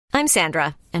I'm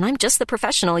Sandra, and I'm just the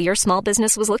professional your small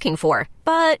business was looking for.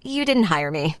 But you didn't hire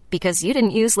me because you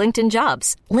didn't use LinkedIn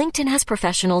Jobs. LinkedIn has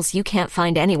professionals you can't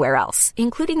find anywhere else,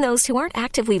 including those who aren't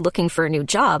actively looking for a new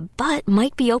job, but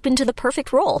might be open to the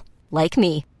perfect role, like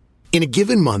me. In a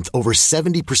given month, over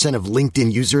 70% of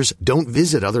LinkedIn users don't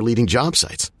visit other leading job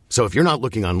sites. So if you're not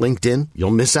looking on LinkedIn,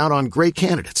 you'll miss out on great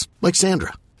candidates like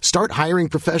Sandra. Start hiring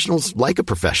professionals like a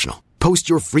professional. Post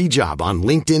your free job on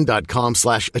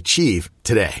linkedin.com/achieve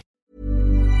today.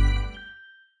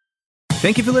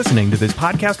 Thank you for listening to this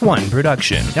Podcast One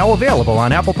production. Now available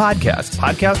on Apple Podcasts,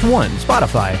 Podcast One,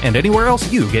 Spotify, and anywhere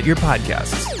else you get your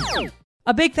podcasts.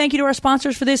 A big thank you to our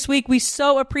sponsors for this week. We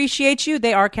so appreciate you.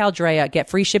 They are Caldrea. Get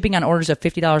free shipping on orders of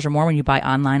 $50 or more when you buy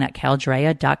online at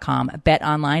Caldrea.com. Bet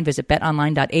online. Visit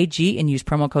betonline.ag and use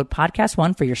promo code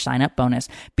podcast1 for your sign-up bonus.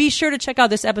 Be sure to check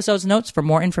out this episode's notes for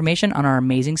more information on our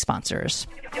amazing sponsors.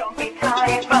 Don't be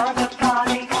tired from the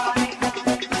party.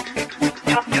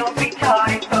 Don't be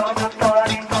tired from the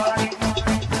party.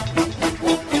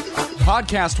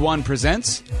 Podcast One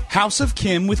presents House of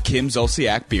Kim with Kim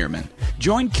Zolciak Biermann.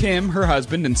 Join Kim, her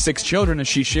husband, and 6 children as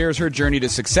she shares her journey to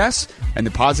success and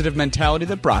the positive mentality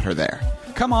that brought her there.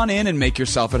 Come on in and make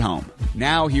yourself at home.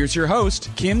 Now, here's your host,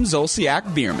 Kim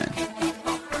Zolciak Biermann.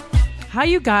 Hi,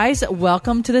 you guys.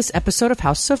 Welcome to this episode of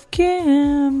House of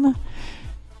Kim.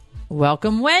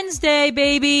 Welcome Wednesday,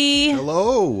 baby.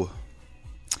 Hello.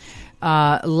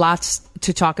 Lots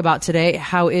to talk about today.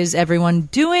 How is everyone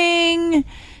doing?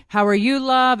 How are you,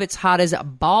 love? It's hot as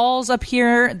balls up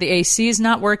here. The AC is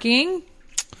not working.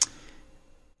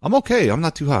 I'm okay. I'm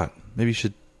not too hot. Maybe you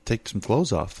should take some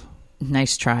clothes off.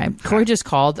 Nice try. Corey just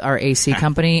called our AC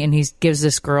company, and he gives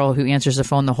this girl who answers the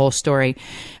phone the whole story.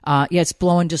 Yeah, it's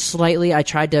blowing just slightly. I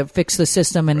tried to fix the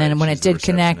system, and then when it did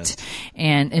connect,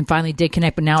 and finally did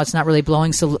connect, but now it's not really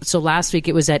blowing. So last week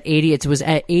it was at 80. It was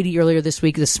at 80 earlier this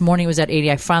week. This morning it was at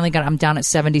 80. I finally I'm down at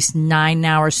 79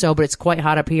 now or so, but it's quite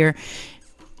hot up here.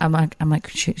 I'm like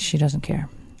she doesn't care,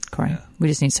 Corey. Yeah. We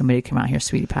just need somebody to come out here,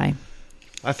 sweetie pie.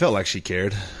 I felt like she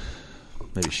cared.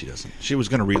 Maybe she doesn't. She was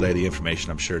going to relay the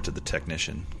information, I'm sure, to the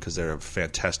technician because they're a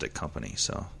fantastic company.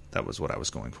 So that was what I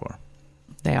was going for.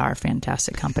 They are a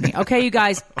fantastic company. Okay, you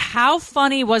guys, how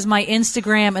funny was my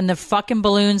Instagram and the fucking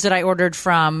balloons that I ordered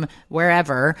from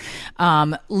wherever?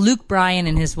 Luke Bryan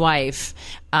and his wife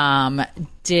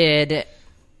did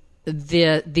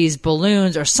these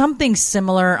balloons or something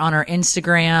similar on our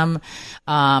Instagram.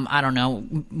 I don't know,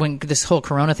 when this whole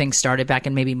Corona thing started back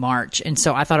in maybe March. And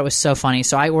so I thought it was so funny.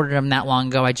 So I ordered them that long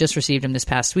ago. I just received them this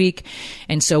past week.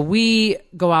 And so we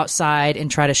go outside and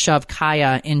try to shove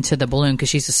Kaya into the balloon because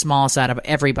she's the smallest out of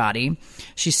everybody.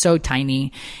 She's so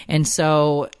tiny. And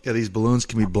so... yeah, these balloons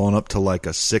can be blown up to like a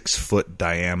 6-foot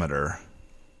diameter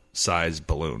size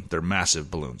balloon. They're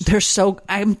massive balloons. They're so...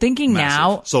 I'm thinking massive.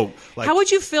 Now... So, like, how would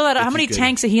you fill that? How many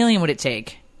tanks of helium would it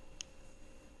take?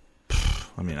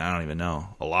 I mean, I don't even know.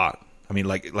 A lot. I mean,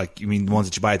 like you mean the ones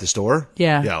that you buy at the store?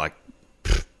 Yeah. Yeah, like,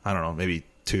 I don't know, maybe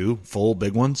 2 full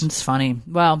big ones. It's funny.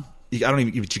 Well... but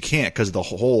you can't because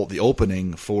the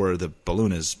opening for the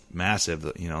balloon is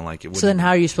massive. You know, like it. So then, how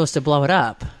are you supposed to blow it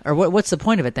up, or what's the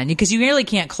point of it then? Because you really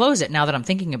can't close it. Now that I'm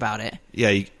thinking about it.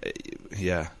 Yeah,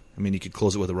 yeah. I mean, you could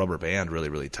close it with a rubber band really,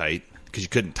 really tight because you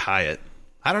couldn't tie it.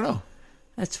 I don't know.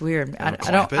 That's weird.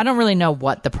 I don't really know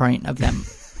what the point of them.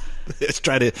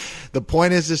 The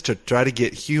point is to try to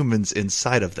get humans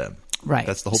inside of them. Right.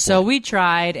 That's the whole point. So we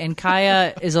tried, and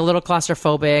Kaya is a little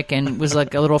claustrophobic and was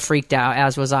like a little freaked out,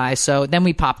 as was I. So then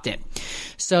we popped it.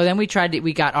 So then we tried it.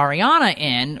 We got Ariana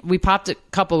in. We popped a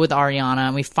couple with Ariana,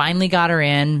 and we finally got her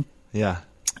in. Yeah.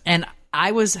 And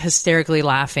I was hysterically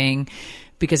laughing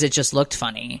because it just looked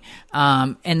funny.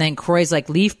 And then Croy's like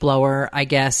leaf blower, I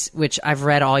guess, which I've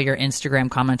read all your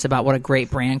Instagram comments about what a great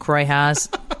brand Croy has.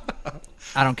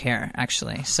 I don't care,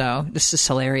 actually. So this is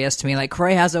hilarious to me. Like,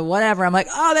 Croy has a whatever. I'm like,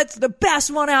 oh, that's the best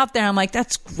one out there. I'm like,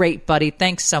 that's great, buddy.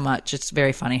 Thanks so much. It's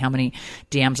very funny how many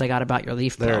DMs I got about your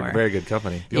leaf blower. They're a very good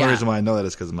company. The only reason why I know that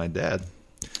is because of my dad.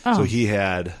 Oh.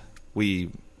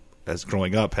 So as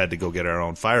growing up, had to go get our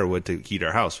own firewood to heat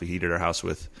our house. We heated our house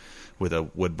with a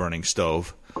wood-burning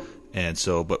stove. And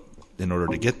so, but in order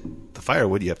to get the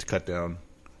firewood, you have to cut down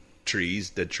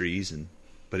dead trees.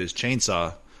 But his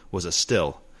chainsaw was a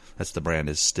Stihl. That's the brand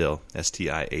is Stihl,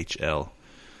 S-T-I-H-L.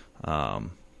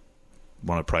 One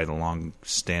of the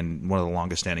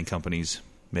longest standing companies,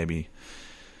 maybe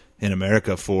in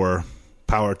America for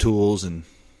power tools and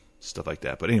stuff like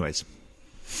that. But anyways,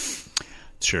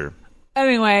 sure.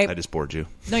 Anyway, I just bored you.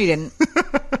 No, you didn't.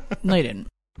 No, you didn't.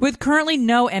 With currently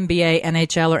no NBA,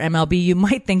 NHL, or MLB, you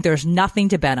might think there's nothing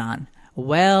to bet on.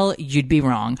 Well, you'd be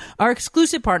wrong. Our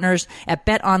exclusive partners at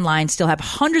BetOnline still have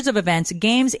hundreds of events,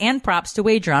 games, and props to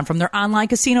wager on, from their online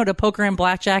casino to poker and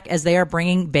blackjack, as they are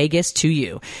bringing Vegas to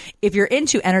you. If you're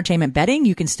into entertainment betting,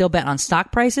 you can still bet on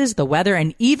stock prices, the weather,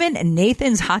 and even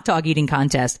Nathan's hot dog eating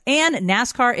contest. And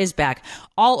NASCAR is back,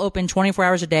 all open 24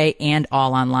 hours a day and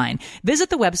all online. Visit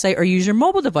the website or use your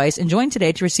mobile device and join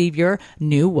today to receive your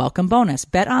new welcome bonus.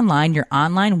 BetOnline, your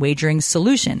online wagering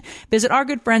solution. Visit our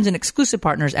good friends and exclusive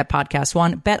partners at Podcast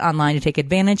One. BetOnline to take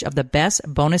advantage of the best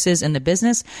bonuses in the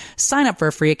business. Sign up for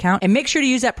a free account and make sure to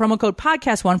use that promo code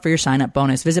Podcast One for your sign up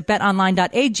bonus. Visit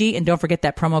betonline.ag and don't forget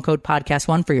that promo code Podcast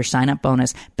One for your sign up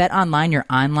bonus. BetOnline, your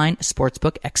online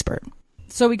sportsbook expert.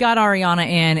 So we got Ariana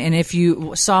in, and if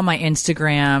you saw my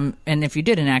Instagram, and if you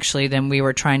didn't actually, then we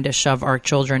were trying to shove our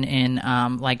children in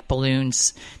like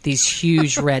balloons, these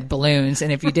huge red balloons.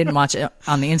 And if you didn't watch it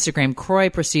on the Instagram, Croy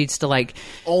proceeds to like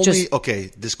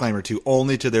okay, disclaimer too,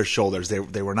 only to their shoulders.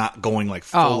 They were not going like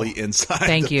fully inside.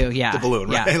 Thank the, you. Yeah, the balloon.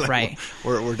 Right, yeah, like, right.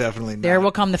 We're definitely not. There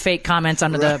will come the fake comments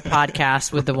under the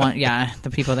podcast with the one, the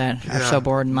people that are so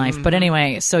bored in life. But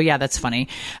anyway, so yeah, that's funny.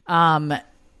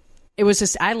 It was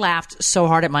just, I laughed so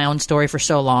hard at my own story for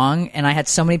so long, and I had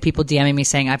so many people DMing me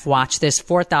saying, I've watched this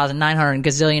 4,900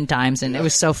 gazillion times, and it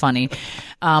was so funny.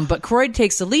 But Croy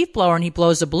takes the leaf blower and he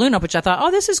blows the balloon up, which I thought, oh,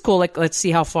 this is cool. Like, let's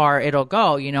see how far it'll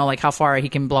go, like how far he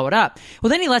can blow it up. Well,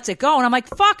 then he lets it go, and I'm like,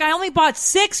 fuck, I only bought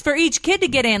 6 for each kid to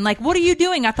get in. Like, what are you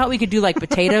doing? I thought we could do like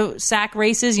potato sack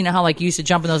races. You know how like you used to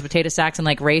jump in those potato sacks and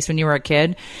like race when you were a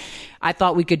kid? I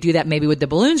thought we could do that maybe with the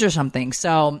balloons or something.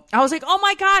 So I was like, oh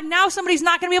my God, now somebody's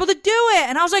not going to be able to do it.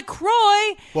 And I was like, Croy.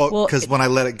 Well, because when I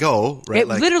let it go, right? It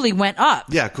literally went up.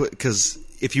 Yeah, because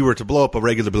if you were to blow up a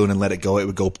regular balloon and let it go, it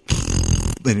would go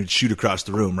and it would shoot across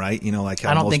the room, right? Like how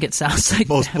I don't think it sounds like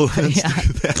most balloons do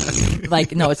that.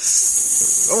 Like, no,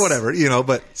 it's... or whatever,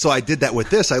 but so I did that with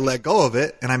this. I let go of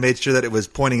it and I made sure that it was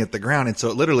pointing at the ground. And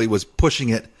so it literally was pushing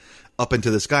it up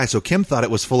into the sky. So Kim thought it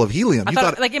was full of helium. I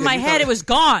thought, like in my head, it was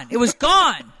gone. It was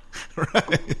gone.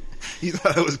 Right. You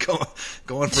thought it was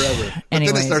going forever. But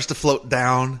Anyways. then it starts to float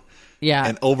down. Yeah.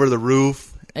 And over the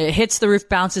roof. It hits the roof,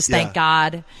 bounces, thank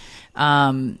God.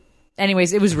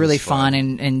 Anyways, it was really fun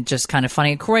and just kind of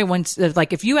funny. Croy,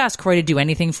 if you ask Croy to do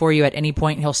anything for you at any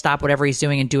point, he'll stop whatever he's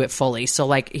doing and do it fully. So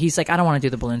like, he's like, I don't want to do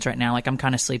the balloons right now. Like, I'm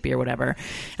kind of sleepy or whatever.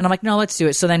 And I'm like, no, let's do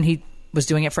it. So then he was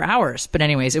doing it for hours. But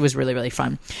anyways, it was really, really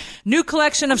fun. New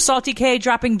collection of Salty K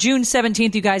dropping June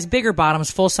 17th, you guys. Bigger bottoms,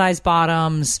 full-size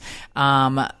bottoms,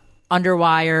 underwires.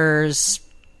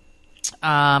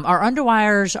 Our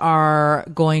underwires are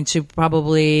going to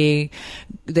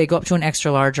they go up to an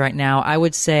extra large right now. I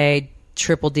would say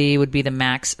triple D would be the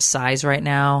max size right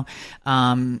now.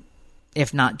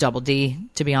 If not double D,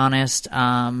 to be honest.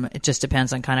 It just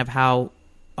depends on kind of how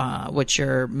what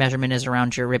your measurement is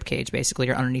around your rib cage, basically,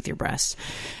 or underneath your breast.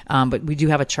 But we do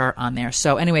have a chart on there.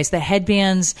 So anyways, the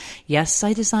headbands, yes,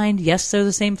 I designed. Yes, they're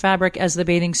the same fabric as the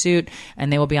bathing suit,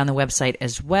 and they will be on the website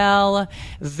as well.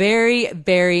 Very,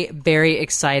 very, very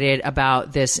excited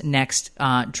about this next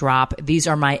drop. These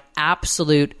are my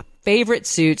absolute favorite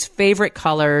suits, favorite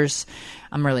colors.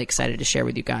 I'm really excited to share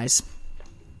with you guys.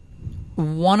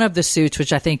 One of the suits,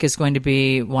 which I think is going to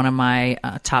be one of my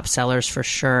top sellers for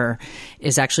sure,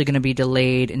 is actually going to be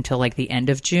delayed until like the end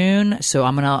of June. So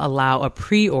I'm going to allow a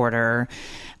pre-order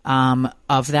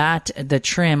of that. The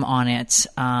trim on it,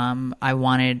 I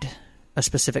wanted a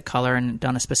specific color and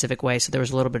done a specific way. So there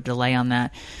was a little bit of delay on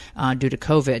that due to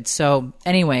COVID. So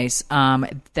anyways,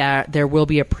 there will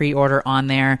be a pre-order on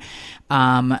there.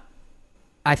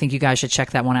 I think you guys should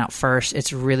check that one out first.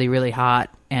 It's really, really hot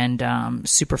and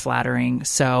super flattering.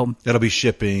 So that'll be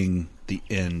shipping the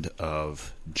end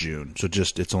of June. So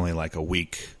it's only like a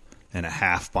week and a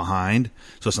half behind.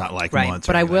 So it's not like months.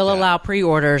 But I will allow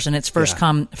pre-orders, and it's first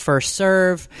come, first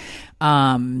serve.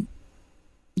 So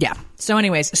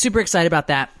anyways, super excited about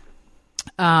that.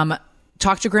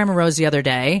 Talked to Grandma Rose the other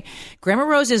day. Grandma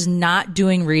Rose is not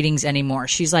doing readings anymore.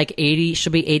 She's like 80.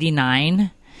 She'll be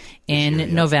 89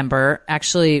 in November.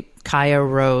 Actually, Kaya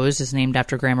Rose is named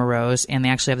after Grandma Rose, and they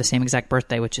actually have the same exact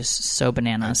birthday, which is so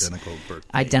bananas.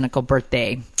 Identical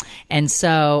birthday. And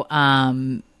so,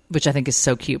 which I think is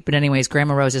so cute. But anyways,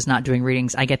 Grandma Rose is not doing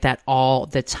readings. I get that all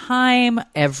the time,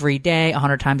 every day,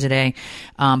 100 times a day.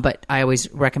 But I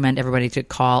always recommend everybody to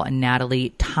call Natalie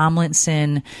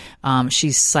Tomlinson.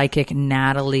 She's Psychic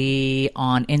Natalie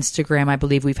on Instagram. I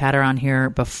believe we've had her on here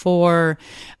before.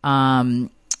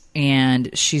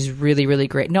 And she's really, really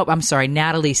great. Nope, I'm sorry,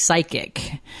 Natalie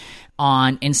Psychic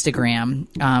on Instagram.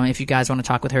 If you guys want to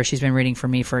talk with her, she's been reading for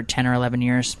me for 10 or 11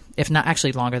 years. If not,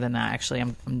 actually longer than that. Actually,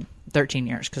 I'm 13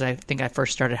 years because I think I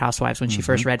first started Housewives when she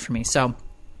first read for me. So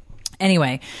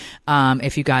Anyway,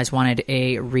 if you guys wanted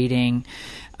a reading,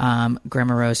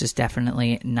 Grandma Rose is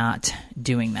definitely not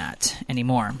doing that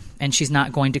anymore. And she's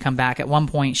not going to come back. At one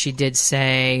point, she did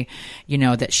say,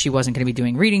 that she wasn't going to be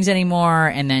doing readings anymore.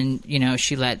 And then,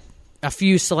 she let a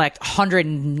few select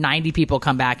 190 people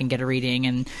come back and get a reading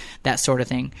and that sort of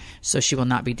thing. So she will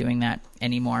not be doing that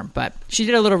anymore. But she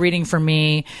did a little reading for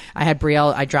me. I had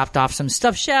Brielle, I dropped off some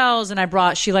stuffed shells,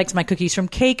 and she likes my cookies from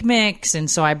Cake Mix. And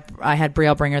so I had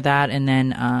Brielle bring her that. And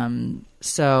then,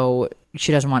 so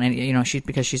she doesn't want any,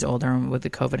 because she's older and with the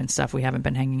COVID and stuff, we haven't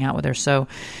been hanging out with her. So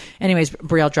anyways,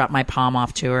 Brielle dropped my palm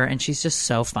off to her, and she's just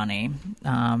so funny,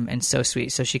 and so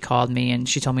sweet. So she called me and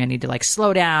she told me I need to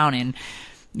slow down and,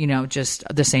 just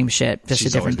the same shit, just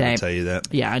She's a different day. Tell you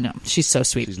that. Yeah, I know. She's so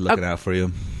sweet. She's looking out for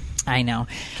you. I know.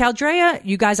 Caldrea,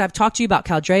 you guys, I've talked to you about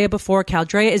Caldrea before.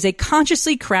 Caldrea is a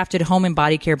consciously crafted home and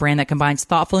body care brand that combines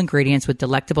thoughtful ingredients with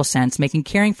delectable scents, making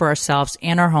caring for ourselves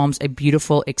and our homes a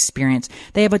beautiful experience.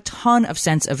 They have a ton of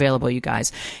scents available, you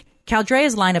guys.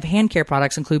 Caldrea's line of hand care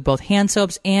products include both hand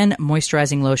soaps and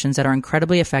moisturizing lotions that are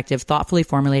incredibly effective, thoughtfully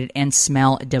formulated, and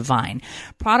smell divine.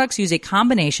 Products use a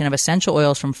combination of essential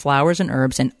oils from flowers and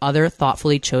herbs and other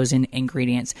thoughtfully chosen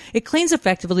ingredients. It cleans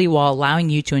effectively while allowing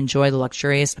you to enjoy the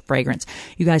luxurious fragrance.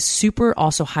 You guys, super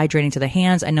also hydrating to the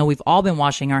hands. I know we've all been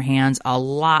washing our hands a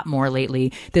lot more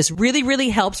lately. This really, really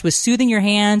helps with soothing your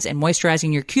hands and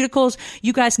moisturizing your cuticles.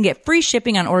 You guys can get free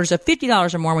shipping on orders of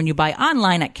 $50 or more when you buy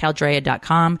online at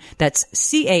Caldrea.com. That's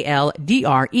CALDREA.com.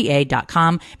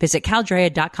 Visit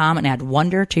Caldrea.com and add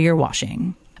wonder to your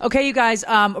washing. Okay, you guys,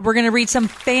 we're going to read some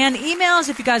fan emails.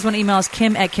 If you guys want to email us,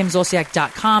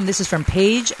 Kim@KimZolciak.com. This is from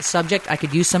Paige. Subject, I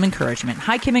could use some encouragement.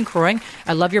 Hi, Kim and Croy.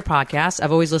 I love your podcast.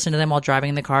 I've always listened to them while driving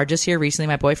in the car. Just here recently,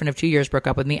 my boyfriend of 2 years broke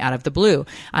up with me out of the blue.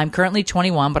 I'm currently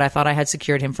 21, but I thought I had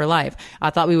secured him for life.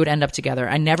 I thought we would end up together.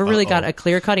 I never really got a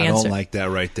clear-cut answer. I don't like that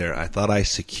right there. I thought I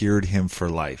secured him for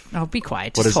life. Oh, be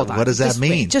quiet. Hold on. What does that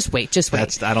mean? Just wait.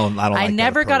 I don't like I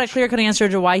never got a clear-cut answer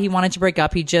to why he wanted to break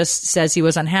up. He just says he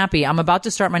was unhappy. I'm about to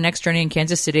start my next journey in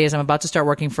Kansas City as I'm about to start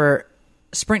working for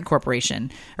Sprint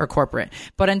Corporation or corporate.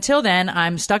 But until then,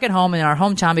 I'm stuck at home in our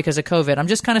hometown because of COVID. I'm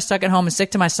just kind of stuck at home and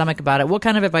sick to my stomach about it. What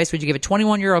kind of advice would you give a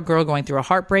 21-year-old girl going through a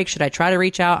heartbreak? Should I try to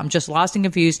reach out? I'm just lost and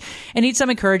confused and need some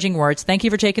encouraging words. Thank you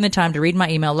for taking the time to read my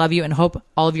email. Love you and hope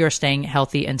all of you are staying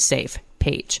healthy and safe.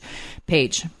 Paige,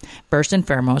 first and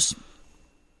foremost,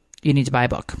 you need to buy a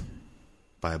book.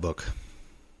 Buy a book.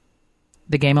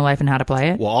 The Game of Life and How to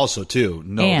Play It. Well, also, too,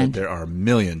 know that there are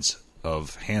millions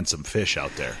of handsome fish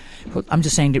out there. I'm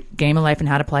just saying Game of Life and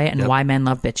How to Play It and Why Men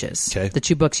Love Bitches. Okay. The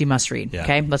 2 books you must read. Yeah.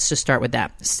 Okay, let's just start with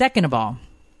that. Second of all,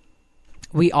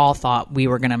 we all thought we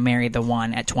were going to marry the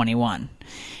one at 21.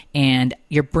 And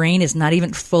your brain is not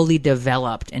even fully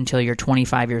developed until you're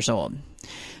 25 years old.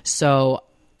 So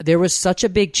there was such a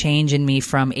big change in me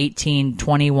from 18,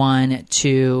 21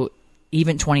 to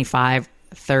even 25,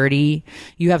 30.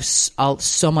 You have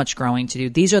so much growing to do.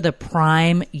 These are the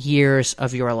prime years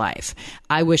of your life.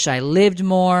 I wish I lived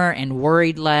more and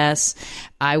worried less.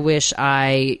 I wish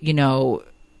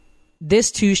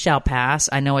this too shall pass.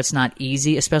 I know it's not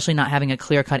easy, especially not having a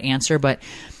clear-cut answer, but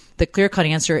the clear-cut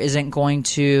answer isn't going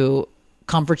to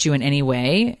comfort you in any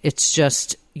way. It's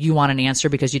just you want an answer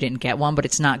because you didn't get one, but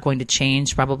it's not going to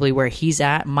change probably where he's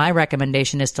at. My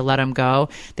recommendation is to let him go.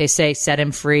 They say set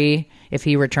him free. If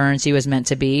he returns, he was meant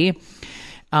to be.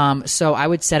 So I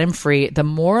would set him free. The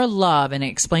more love, and it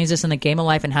explains this in the Game of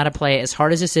Life and How to Play It, as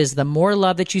hard as this is, the more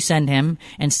love that you send him,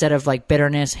 instead of like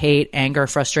bitterness, hate, anger,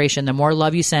 frustration, the more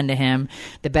love you send to him,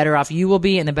 the better off you will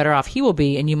be and the better off he will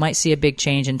be. And you might see a big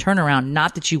change and turnaround.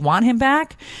 Not that you want him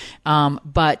back,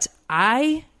 but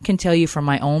I can tell you from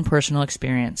my own personal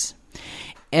experience,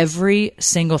 every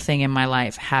single thing in my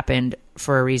life happened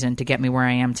for a reason to get me where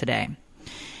I am today.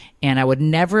 And I would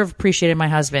never have appreciated my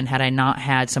husband had I not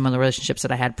had some of the relationships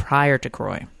that I had prior to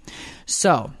Croy.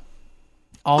 So,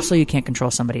 also, you can't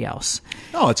control somebody else.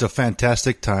 No, it's a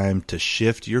fantastic time to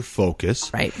shift your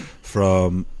focus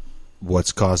from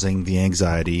what's causing the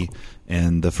anxiety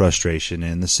and the frustration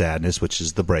and the sadness, which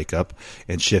is the breakup,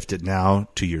 and shift it now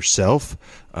to yourself,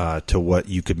 to what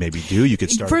you could maybe do. You could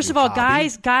start. First of all,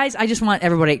 hobby. guys, I just want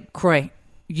everybody, Croy,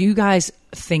 you guys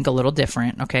think a little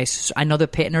different, okay? So I know the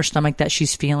pit in her stomach that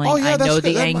she's feeling. Oh, yeah, I know that's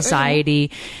the anxiety.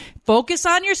 Focus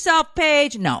on yourself,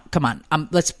 Paige. No, come on.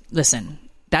 Let's listen.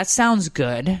 That sounds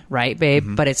good, right, babe?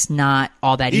 Mm-hmm. But it's not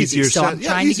all that easy. So I'm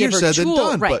trying to give her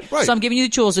tools. Right. So I'm giving you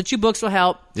the tools. The 2 books will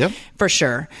help. Yep. For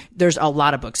sure. There's a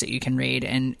lot of books that you can read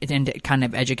and kind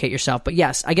of educate yourself. But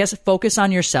yes, I guess focus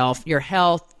on yourself, your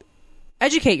health.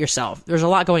 Educate yourself. There's a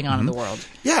lot going on in the world.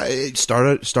 Yeah,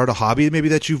 start a hobby maybe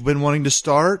that you've been wanting to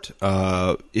start.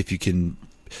 If you can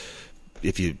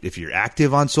if you're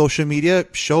active on social media,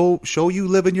 show you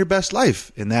living your best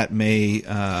life, and that may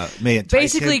entice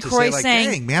basically him to Croy's say, like, saying,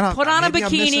 "Dang, man, put on a maybe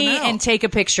I'm missing bikini out." and take a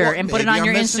picture and put it maybe on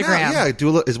your I'm missing Instagram. out.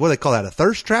 Yeah, is what they call that, a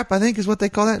thirst trap, I think is what they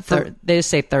call that. They just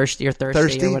say thirsty or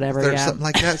thirsty or whatever. Yeah, something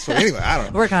like that. So anyway, I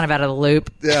don't know. We're kind of out of the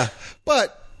loop. Yeah,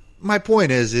 but my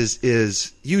point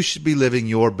is you should be living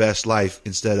your best life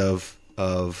instead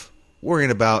of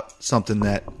worrying about something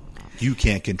that you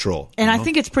can't control. And I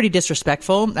think it's pretty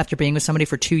disrespectful after being with somebody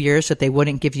for 2 years that they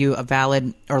wouldn't give you a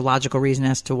valid or logical reason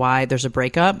as to why there's a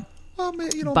breakup. Well,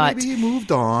 maybe he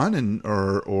moved on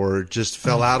or just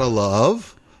fell out of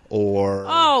love or...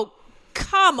 Oh,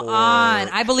 come on.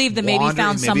 I believe that maybe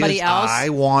found somebody else. I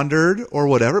wandered or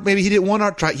whatever. Maybe he didn't want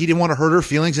to try. He didn't want to hurt her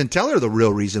feelings and tell her the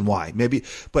real reason why. Maybe,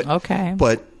 but okay.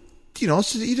 But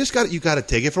so you just got to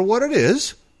take it for what it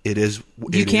is.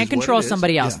 You can't control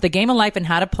somebody else. Yeah. The game of life and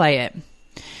how to play it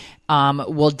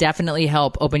will definitely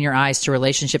help open your eyes to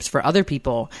relationships for other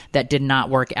people that did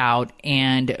not work out,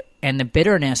 and the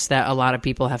bitterness that a lot of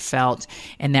people have felt,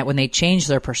 and that when they change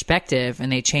their perspective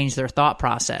and they change their thought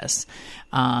process,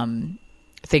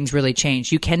 things really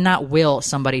change. You cannot will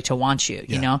somebody to want you,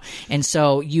 you know? And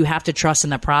so you have to trust in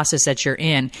the process that you're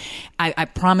in. I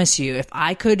promise you, if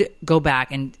I could go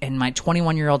back and my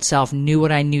 21-year-old self knew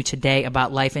what I knew today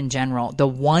about life in general, the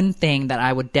one thing that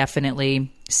I would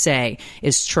definitely say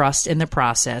is trust in the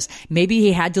process. Maybe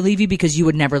he had to leave you because you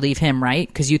would never leave him, right?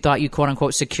 Because you thought you quote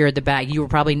unquote secured the bag. You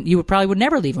would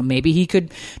never leave him. Maybe he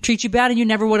could treat you bad and you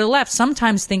never would have left.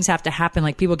 Sometimes things have to happen,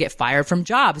 like people get fired from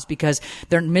jobs because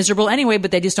they're miserable anyway,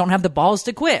 but they just don't have the balls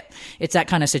to quit. It's that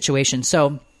kind of situation.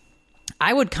 So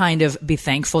I would kind of be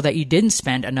thankful that you didn't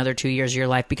spend another 2 years of your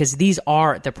life, because these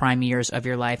are the prime years of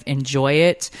your life. Enjoy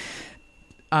it.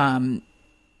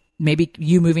 Maybe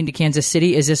you moving to Kansas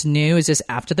City, is this new? Is this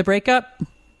after the breakup?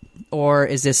 Or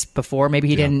is this before?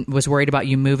 Maybe he was worried about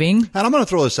you moving. And I'm going to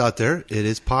throw this out there. It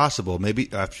is possible. Maybe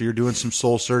after you're doing some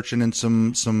soul searching and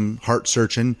some heart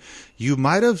searching, you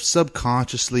might have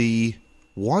subconsciously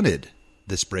wanted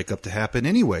this breakup to happen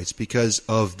anyways because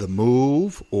of the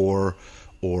move or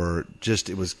just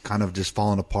it was kind of just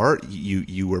falling apart.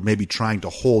 You were maybe trying to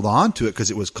hold on to it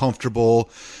because it was comfortable,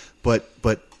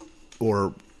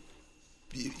 or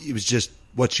it was just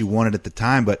what you wanted at the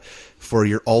time. But for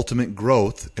your ultimate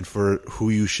growth and for who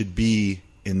you should be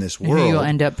in this world, who you'll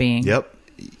end up being. Yep.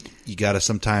 You got to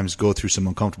sometimes go through some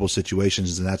uncomfortable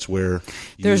situations, and that's where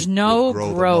there's no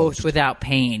growth without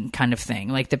pain, kind of thing.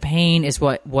 Like the pain is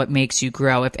what makes you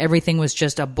grow. If everything was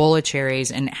just a bowl of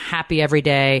cherries and happy every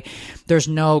day, there's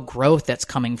no growth that's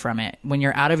coming from it. When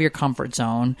you're out of your comfort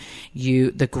zone,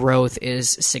 the growth is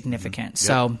significant.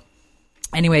 Mm-hmm. Yep. So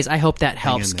anyways, I hope that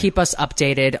helps. Keep us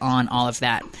updated on all of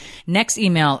that. Next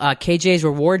email, KJ's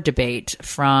reward debate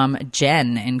from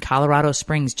Jen in Colorado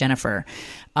Springs, Jennifer.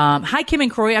 Hi, Kim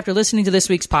and Croy. After listening to this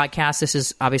week's podcast, this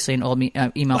is obviously an old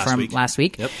email from last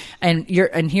week. Yep.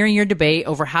 And hearing your debate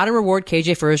over how to reward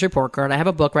KJ for his report card, I have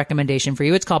a book recommendation for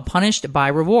you. It's called Punished by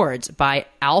Rewards by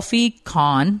Alfie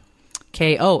Kohn.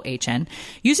 Kohn.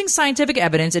 Using scientific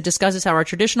evidence, it discusses how our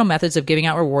traditional methods of giving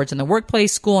out rewards in the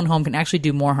workplace, school, and home can actually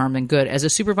do more harm than good. As a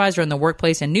supervisor in the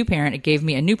workplace and new parent, it gave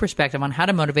me a new perspective on how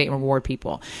to motivate and reward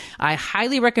people. I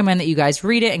highly recommend that you guys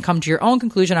read it and come to your own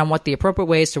conclusion on what the appropriate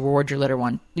way is to reward your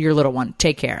little one.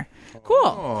 Take care. Cool.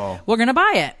 Oh. We're going to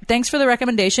buy it. Thanks for the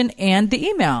recommendation and the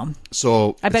email.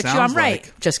 So I bet you I'm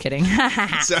right. Just kidding.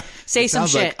 Say some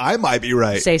shit. Like I might be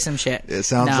right. Say some shit. It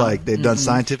sounds like they've done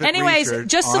scientific Anyways, research.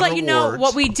 Just to let you know,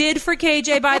 what we did for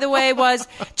KJ, by the way, was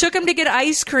took him to get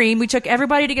ice cream. We took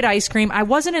everybody to get ice cream. I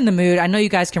wasn't in the mood. I know you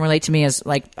guys can relate to me as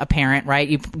like a parent, right?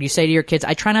 You say to your kids,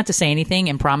 I try not to say anything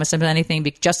and promise them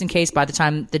anything, just in case by the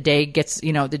time the day gets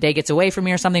away from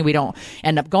me or something, we don't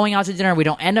end up going out to dinner. We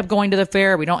don't end up going to the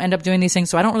fair. We don't end up doing these things.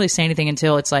 So I don't really say anything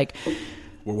until it's like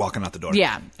we're walking out the door.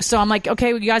 Yeah. So I'm like, okay,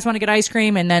 you guys want to get ice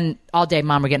cream? And then all day,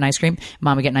 Mom, we're getting ice cream.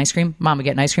 Mom, we're getting ice cream. Mom, we're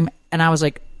getting ice cream. And I was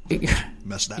like, you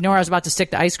know where I was about to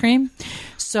stick the ice cream?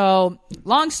 So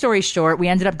long story short, we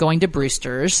ended up going to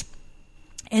Brewster's.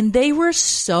 And they were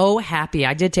so happy.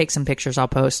 I did take some pictures I'll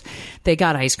post. They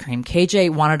got ice cream. KJ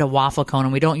wanted a waffle cone,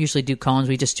 and we don't usually do cones.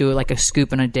 We just do like a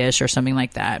scoop in a dish or something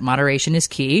like that. Moderation is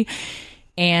key.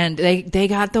 And they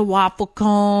got the waffle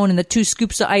cone and the 2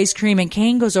 scoops of ice cream. And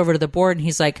Kane goes over to the board and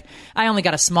he's like, I only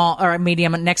got a small or a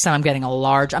medium. Next time I'm getting a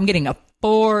large. I'm getting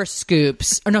 4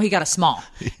 scoops. Or no, he got a small.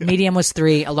 Yeah. Medium was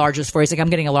 3. A large was 4. He's like, I'm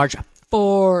getting a large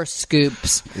 4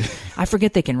 scoops. I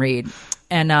forget they can read.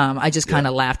 And I just kind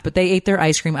of laughed. But they ate their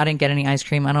ice cream. I didn't get any ice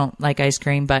cream. I don't like ice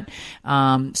cream. But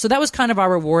so that was kind of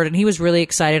our reward. And he was really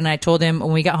excited. And I told him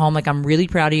when we got home, like, I'm really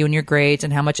proud of you and your grades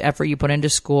and how much effort you put into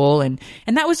school. And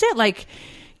that was it. Like,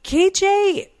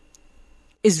 KJ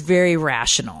is very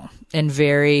rational and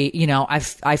very, I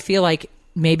feel like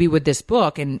maybe with this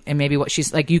book and maybe what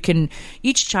she's like,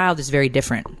 each child is very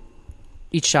different.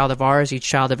 Each child of ours, each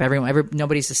child of everyone,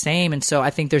 nobody's the same. And so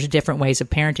I think there's different ways of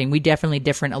parenting. We definitely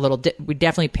we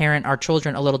definitely parent our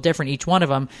children a little different, each one of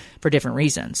them for different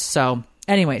reasons. So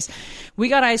anyways, we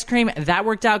got ice cream. That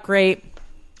worked out great.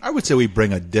 I would say we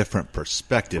bring a different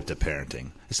perspective to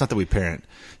parenting. It's not that we parent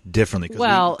differently,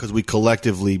 because we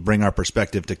collectively bring our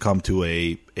perspective to come to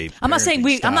a I'm not saying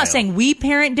we. style. I'm not saying we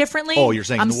parent differently. Oh, you're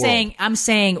saying I'm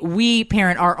saying we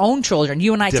parent our own children.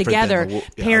 You and I Different together than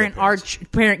parent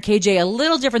parent KJ a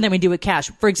little different than we do with Cash.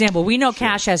 For example, we know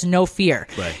Cash has no fear.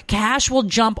 Right. Cash will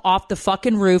jump off the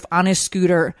fucking roof on his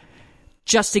scooter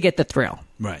just to get the thrill.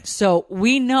 Right. So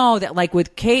we know that, like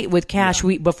with Cash,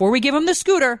 before we give him the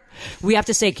scooter, we have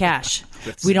to say, Cash.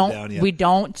 We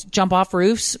don't jump off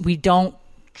roofs. We don't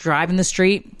drive in the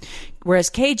street. Whereas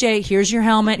KJ, here's your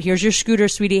helmet, here's your scooter,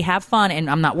 sweetie, have fun, and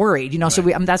I'm not worried. Right. So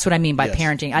that's what I mean by Yes.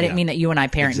 parenting. I didn't mean that you and I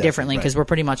parent differently, because we're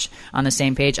pretty much on the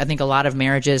same page. I think a lot of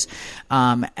marriages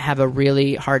have a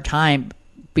really hard time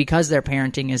because their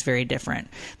parenting is very different.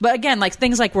 But again, like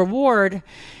things like rewarding.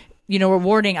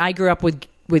 I grew up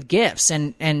with gifts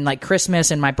and like Christmas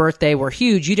and my birthday were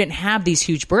huge. You didn't have these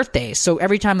huge birthdays. So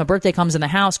every time a birthday comes in the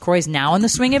house, Croy's now in the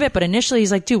swing of it. But initially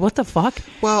he's like, dude, what the fuck?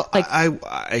 Well, like,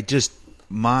 I just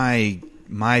my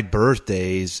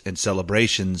birthdays and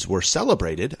celebrations were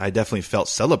celebrated. I definitely felt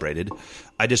celebrated.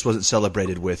 I just wasn't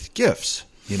celebrated with gifts.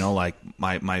 Like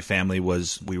my family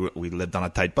was, we lived on a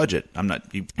tight budget.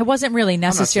 It wasn't really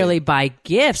necessarily by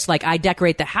gifts. Like, I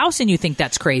decorate the house and you think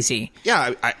that's crazy.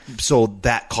 Yeah. So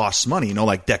that costs money,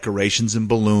 like decorations and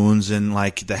balloons and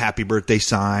like the happy birthday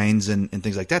signs and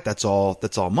things like that. That's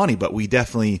all money. But we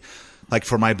definitely, like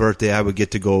for my birthday,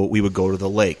 we would go to the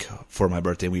lake for my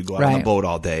birthday. We'd go out on the boat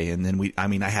all day. And then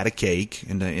I had a cake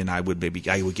and I would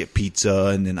get pizza,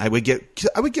 and then I would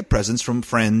get presents from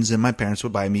friends, and my parents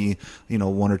would buy me,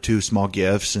 one or two small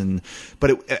gifts.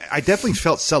 But I definitely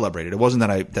felt celebrated. It wasn't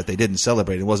that they didn't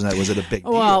celebrate. It wasn't that it was a big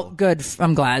deal. Well, good.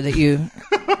 I'm glad that you,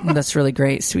 that's really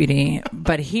great, sweetie.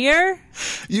 But here,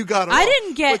 you got it. I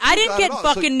didn't get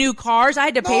fucking new cars. I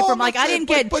had to pay for them. Like, I didn't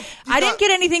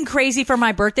get anything crazy for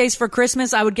my birthdays. For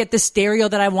Christmas, I would get the stereo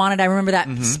that I wanted. I remember that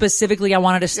specifically. I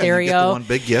wanted a stereo. You get the one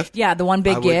big gift. Yeah, the one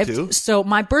big I gift. would too. So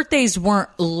my birthdays weren't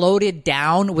loaded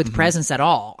down with presents at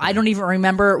all. I don't even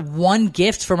remember one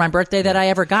gift for my birthday that I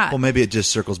ever got. Well, maybe it just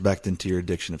circles back into your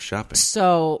addiction of shopping.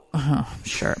 So,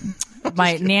 sure.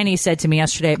 My nanny said to me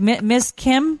yesterday, Miss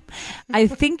Kim, I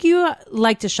think you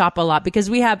like to shop a lot because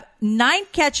we have 9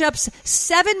 ketchups,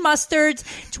 7 mustards,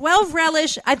 12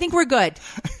 relish. I think we're good.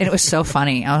 And it was so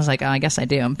funny. I was like, oh, I guess I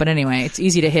do. But anyway, it's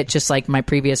easy to hit just like my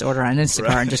previous order on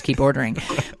Instacart and just keep ordering.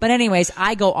 But anyways,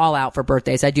 I go all out for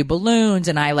birthdays. I do balloons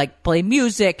and I like play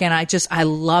music, and I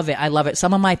love it. I love it.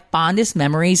 Some of my fondest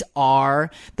memories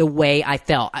are the way I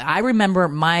felt. I remember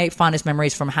my fondest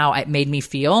memories from how it made me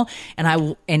feel.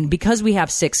 And because we have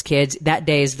 6 kids, that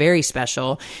day is very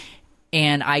special.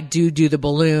 And I do the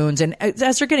balloons. And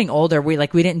as they're getting older, we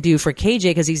didn't do for KJ,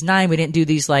 because he's 9, we didn't do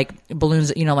these like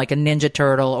balloons, like a Ninja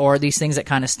Turtle or these things that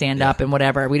kind of stand up and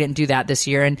whatever. We didn't do that this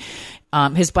year.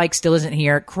 And his bike still isn't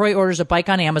here. Croy orders a bike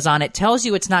on Amazon. It tells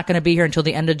you it's not going to be here until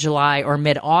the end of July or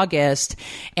mid-August.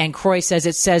 And Croy says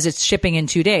it's shipping in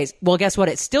 2 days. Well, guess what?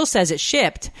 It still says it's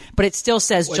shipped, but it still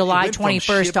says July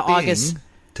 21st to August.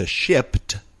 To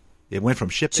shipped. It went from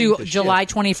shipping to July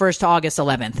 21st to August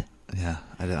 11th. Yeah,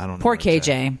 I don't know. Poor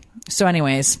KJ. So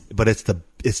anyways. But it's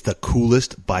the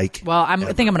coolest bike. Well, I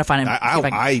think I'm going to find him.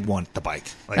 I want the bike.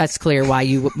 That's clear why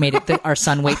you made our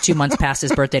son wait 2 months past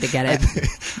his birthday to get it.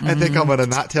 I think I'm going to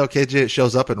not tell KJ it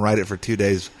shows up and ride it for 2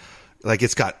 days. Like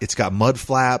it's got mud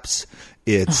flaps.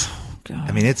 It's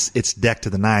I mean it's decked to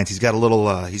the nines. He's got a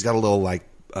little like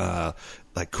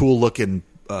cool looking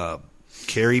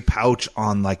carry pouch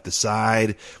on like the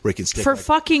side where he can stick for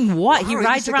fucking what? He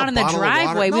rides around in the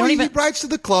driveway. No, he rides to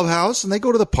the clubhouse and they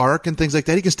go to the park and things like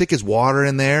that. He can stick his water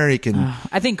in there. He can.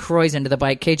 I think Croy's into the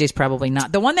bike. KJ's probably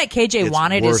not. The one that KJ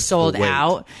wanted is sold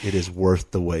out. It is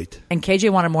worth the wait. And KJ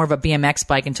wanted more of a BMX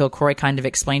bike until Croy kind of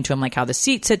explained to him like how the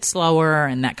seat sits slower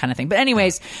and that kind of thing. But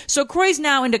anyways, so Croy's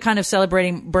now into kind of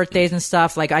celebrating birthdays and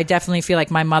stuff. Like, I definitely feel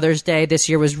like my Mother's Day this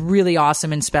year was really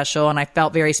awesome and special, and I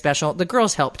felt very special. The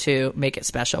girls helped to make it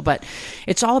special, but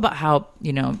it's all about how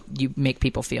you make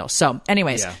people feel. So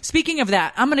anyways, Speaking of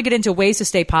that, I'm going to get into ways to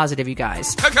stay positive, you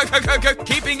guys.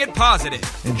 Keeping it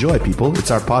positive. Enjoy, people. It's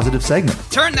our positive segment.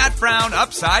 Turn that frown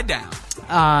upside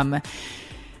down.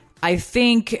 I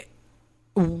think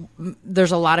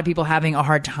there's a lot of people having a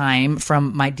hard time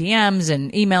from my DMs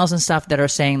and emails and stuff that are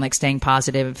saying like staying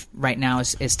positive right now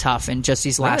is tough, and just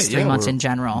these last 3 months in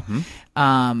general.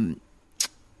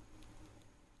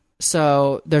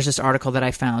 So there's this article that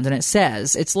I found, and it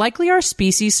says, it's likely our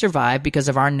species survived because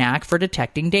of our knack for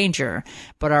detecting danger,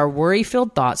 but our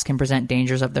worry-filled thoughts can present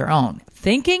dangers of their own.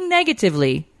 Thinking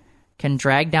negatively can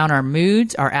drag down our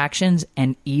moods, our actions,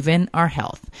 and even our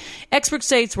health. Experts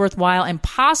say it's worthwhile and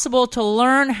possible to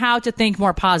learn how to think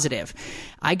more positive.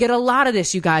 I get a lot of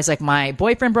this, you guys. Like, my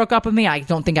boyfriend broke up with me. I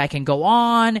don't think I can go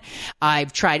on.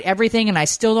 I've tried everything, and I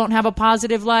still don't have a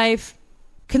positive life.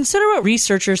 Consider what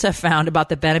researchers have found about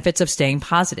the benefits of staying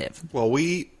positive. Well,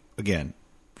 we, again,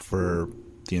 for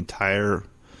the entire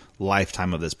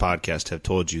lifetime of this podcast, have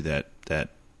told you that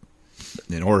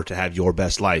in order to have your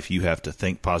best life, you have to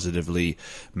think positively,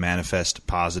 manifest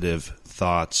positive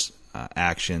thoughts,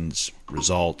 actions,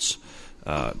 results,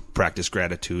 practice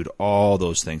gratitude, all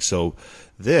those things. So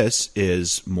this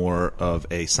is more of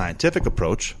a scientific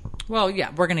approach. Well,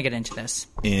 yeah, we're going to get into this.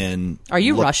 Are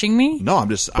you rushing me? No, I'm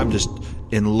just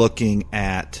in looking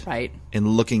at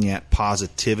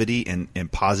positivity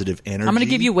and positive energy. I'm going to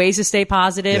give you ways to stay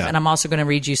positive, and I'm also going to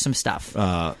read you some stuff.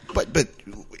 But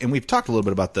we've talked a little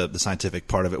bit about the scientific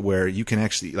part of it, where you can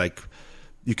actually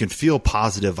you can feel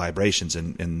positive vibrations,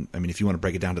 and I mean, if you want to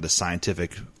break it down to the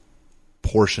scientific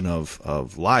portion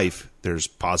of life, there's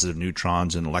positive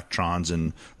neutrons and electrons,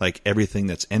 and like everything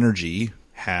that's energy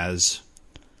has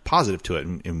positive to it,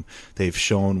 and they've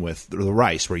shown with the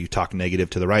rice, where you talk negative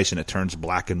to the rice and it turns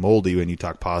black and moldy, and you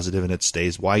talk positive and it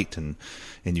stays white, and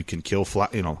you can kill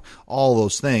all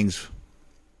those things.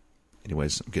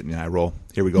 Anyways, I'm getting an eye roll.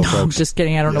 Here we go, folks. I'm just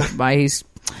kidding. I don't know why he's.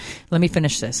 Let me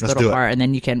finish this little part, and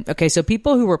then you can. Okay, so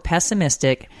people who were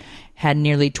pessimistic had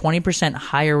nearly 20%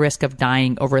 higher risk of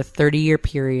dying over a 30-year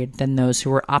period than those who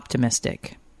were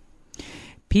optimistic.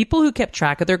 People who kept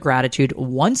track of their gratitude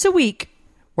once a week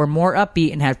were more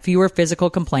upbeat and had fewer physical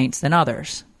complaints than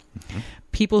others. Mm-hmm.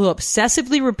 People who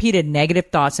obsessively repeated negative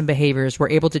thoughts and behaviors were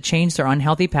able to change their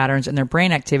unhealthy patterns, and their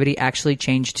brain activity actually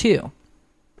changed too.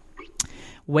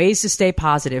 Ways to stay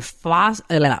positive.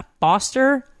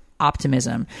 Foster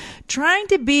optimism. Trying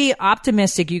to be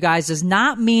optimistic, you guys, does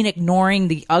not mean ignoring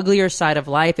the uglier side of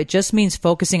life. It just means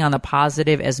focusing on the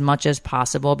positive as much as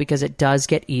possible, because it does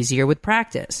get easier with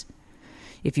practice.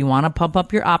 If you want to pump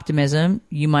up your optimism,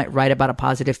 you might write about a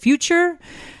positive future.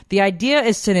 The idea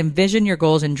is to envision your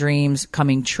goals and dreams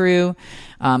coming true.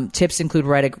 Tips include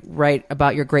write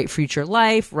about your great future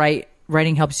life.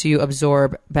 Writing helps you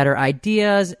absorb better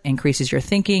ideas, increases your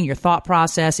thinking, your thought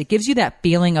process. It gives you that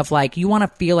feeling of like, you want to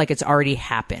feel like it's already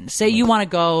happened. Say you want to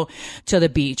go to the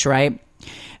beach, right?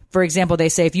 For example, they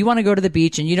say if you want to go to the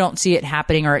beach and you don't see it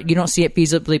happening, or you don't see it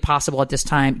feasibly possible at this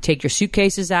time, take your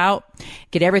suitcases out,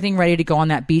 get everything ready to go on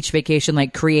that beach vacation,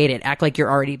 like create it. Act like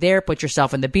you're already there. Put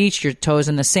yourself in the beach, your toes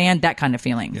in the sand, that kind of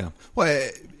feeling. Yeah. Well,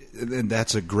 and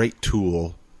that's a great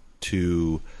tool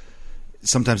to...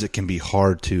 Sometimes it can be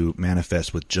hard to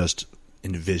manifest with just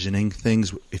envisioning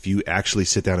things. If you actually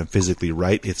sit down and physically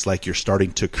write, it's like you're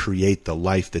starting to create the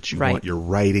life that you want. You're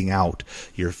writing out.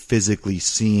 You're physically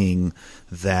seeing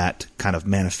that kind of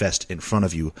manifest in front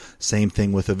of you. Same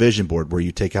thing with a vision board, where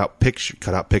you cut out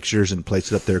pictures and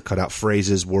place it up there, cut out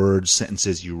phrases, words,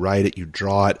 sentences. You write it, you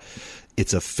draw it.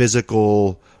 It's a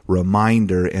physical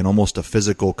reminder and almost a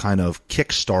physical kind of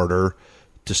Kickstarter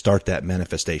to start that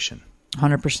manifestation.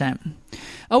 100%.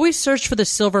 Always search for the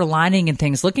silver lining in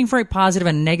things. Looking for a positive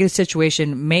in a negative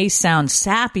situation may sound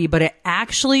sappy, but it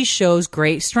actually shows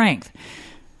great strength.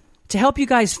 To help you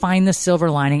guys find the silver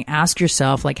lining, ask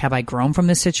yourself, like, have I grown from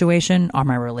this situation? Are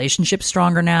my relationships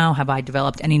stronger now? Have I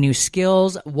developed any new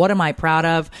skills? What am I proud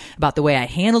of about the way I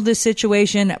handled this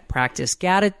situation? Practice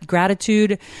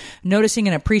gratitude. Noticing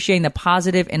and appreciating the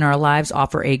positive in our lives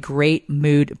offer a great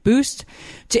mood boost.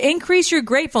 To increase your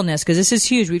gratefulness, because this is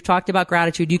huge, we've talked about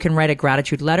gratitude, you can write a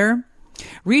gratitude letter.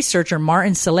 Researcher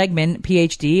Martin Seligman,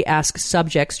 PhD, asks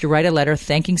subjects to write a letter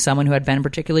thanking someone who had been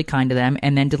particularly kind to them,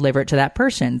 and then deliver it to that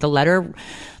person. The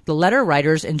letter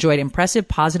writers enjoyed impressive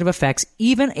positive effects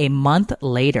even a month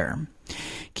later.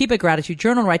 Keep a gratitude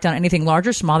journal. Write down anything large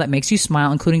or small that makes you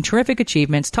smile, including terrific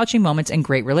achievements, touching moments, and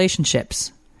great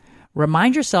relationships.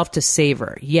 Remind yourself to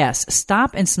savor. Yes,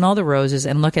 stop and smell the roses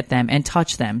and look at them and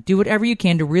touch them. Do whatever you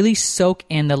can to really soak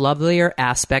in the lovelier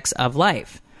aspects of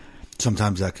life.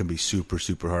 Sometimes that can be super,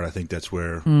 super hard. I think that's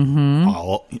where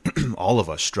all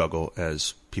of us struggle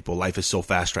as people. Life is so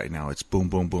fast right now. It's boom,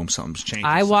 boom, boom. Something's changing.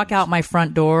 I walk out my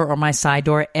front door or my side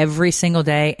door every single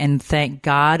day and thank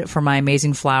God for my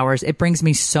amazing flowers. It brings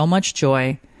me so much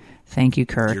joy. Thank you,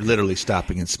 Kurt. You're literally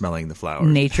stopping and smelling the flowers.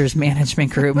 Nature's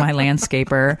Management Group, my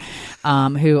landscaper,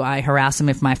 who I harass him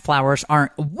if my flowers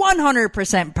aren't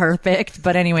 100% perfect.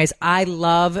 But anyways, I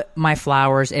love my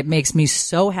flowers. It makes me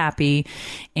so happy,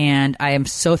 and I am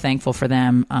so thankful for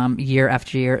them year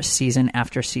after year, season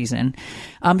after season.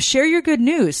 Share your good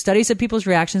news. Studies of people's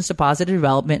reactions to positive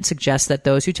development suggest that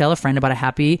those who tell a friend about a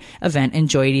happy event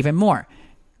enjoy it even more.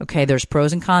 Okay, there's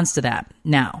pros and cons to that.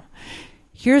 Now,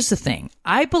 here's the thing.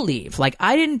 I believe,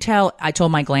 I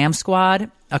told my Glam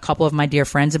Squad, a couple of my dear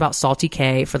friends, about Salty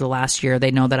K for the last year. They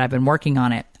know that I've been working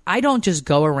on it. I don't just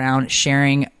go around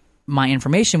sharing my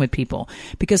information with people,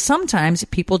 because sometimes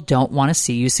people don't want to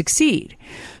see you succeed.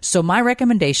 So my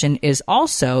recommendation is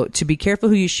also to be careful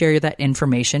who you share that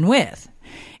information with.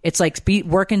 It's like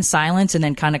work in silence and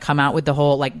then kind of come out with the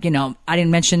whole, I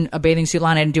didn't mention a bathing suit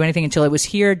line. I didn't do anything until it was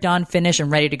here, done, finished,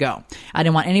 and ready to go. I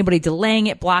didn't want anybody delaying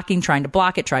it, blocking, trying to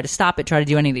block it, try to stop it, try to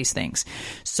do any of these things.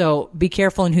 So be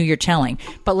careful in who you're telling.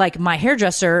 But my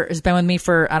hairdresser has been with me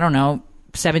for,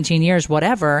 17 years,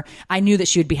 whatever. I knew that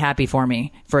she would be happy for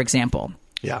me, for example.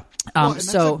 Yeah. And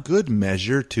that's a good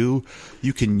measure too.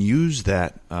 You can use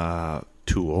that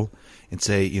tool and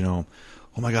say, oh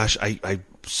my gosh,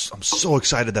 I'm so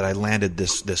excited that I landed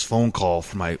this phone call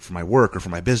for my work or for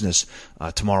my business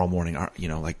tomorrow morning.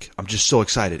 I'm just so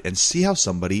excited, and see how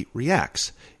somebody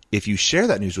reacts. If you share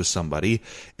that news with somebody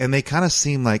and they kind of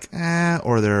seem like,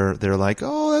 or they're like,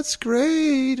 oh, that's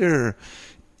great, or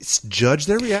judge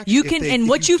their reaction. You can, and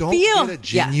what you feel, get a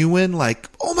genuine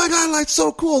oh my God, that's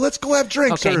so cool. Let's go have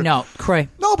drinks. Okay, no, Croy.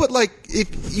 No, but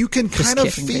if you can kind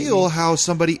of feel how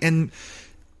somebody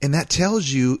and that tells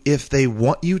you if they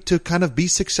want you to kind of be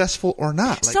successful or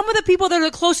not. Some of the people that are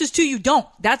the closest to you don't.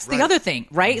 That's the other thing,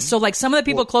 right? Mm-hmm. So some of the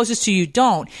people closest to you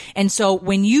don't. And so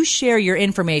when you share your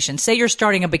information, say you're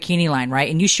starting a bikini line,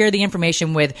 right? And you share the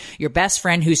information with your best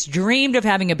friend who's dreamed of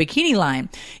having a bikini line.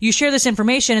 You share this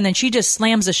information and then she just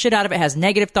slams the shit out of it, has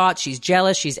negative thoughts, she's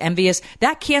jealous, she's envious.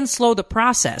 That can slow the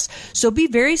process. So be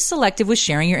very selective with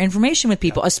sharing your information with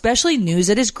people, especially news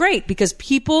that is great, because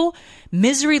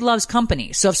misery loves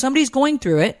company. So if somebody's going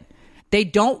through it, they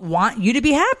don't want you to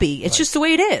be happy. It's just the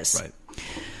way it is.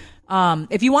 Right.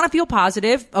 If you want to feel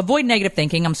positive, avoid negative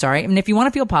thinking. And if you want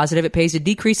to feel positive, it pays to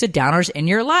decrease the downers in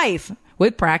your life.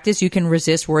 With practice, you can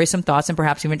resist worrisome thoughts and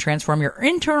perhaps even transform your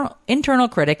internal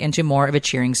critic into more of a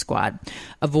cheering squad.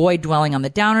 Avoid dwelling on the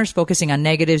downers. Focusing on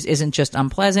negatives isn't just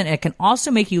unpleasant. It can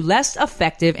also make you less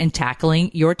effective in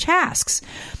tackling your tasks.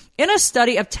 In a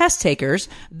study of test takers,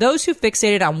 those who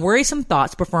fixated on worrisome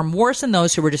thoughts performed worse than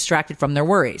those who were distracted from their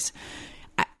worries.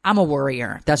 I'm a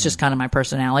worrier. That's just kind of my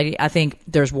personality. I think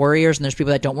there's worriers and there's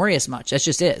people that don't worry as much. It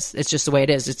just is. It's just the way it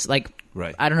is. It's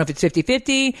right. I don't know if it's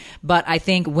 50-50, but I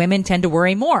think women tend to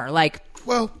worry more. My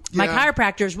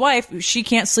chiropractor's wife, she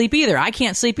can't sleep either. I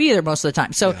can't sleep either most of the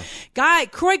time. So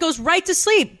Croy goes right to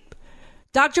sleep.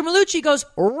 Dr. Malucci goes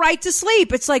right to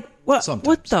sleep. It's what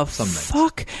the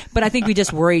fuck? But I think we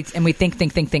just worry and we think,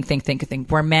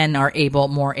 where men are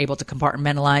more able to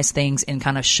compartmentalize things and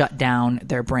kind of shut down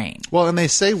their brain. Well, and they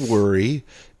say worry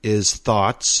is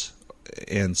thoughts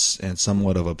and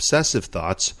somewhat of obsessive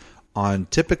thoughts on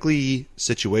typically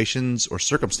situations or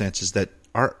circumstances that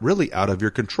are really out of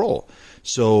your control.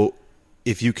 So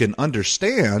if you can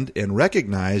understand and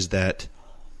recognize that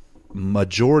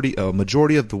majority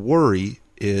of the worry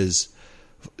is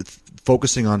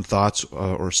focusing on thoughts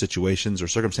or situations or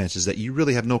circumstances that you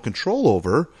really have no control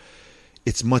over,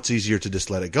 it's much easier to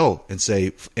just let it go and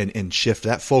say and shift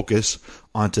that focus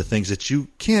onto things that you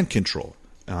can control.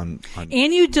 And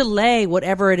you delay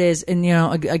whatever it is. And,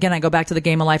 again, I go back to the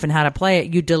game of life and how to play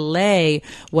it. You delay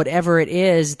whatever it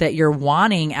is that you're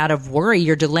wanting out of worry.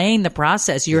 You're delaying the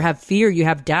process. You have fear. You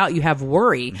have doubt. You have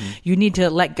worry. Mm-hmm. You need to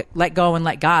let go and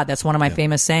let God. That's one of my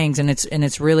famous sayings. And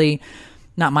it's really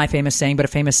not my famous saying, but a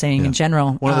famous saying in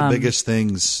general. One of the biggest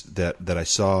things that I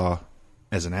saw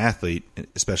as an athlete,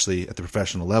 especially at the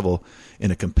professional level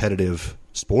in a competitive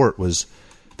sport, was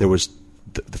there was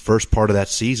the first part of that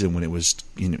season when it was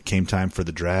came time for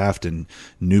the draft and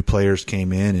new players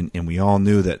came in and we all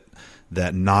knew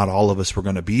that not all of us were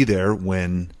going to be there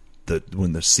when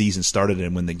the season started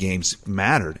and when the games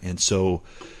mattered. And so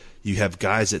you have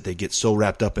guys that they get so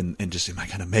wrapped up in just, am I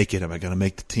going to make it? Am I going to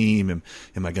make the team?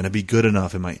 Am I going to be good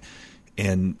enough?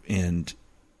 And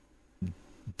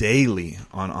daily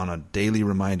on a daily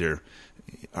reminder,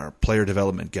 our player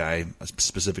development guy,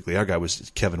 specifically our guy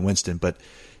was Kevin Winston, but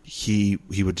he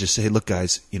would just say, look,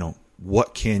 guys,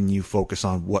 what can you focus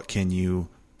on? What can you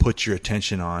put your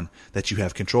attention on that you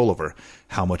have control over.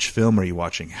 How much film are you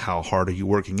watching? How hard are you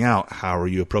working out? How are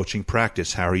you approaching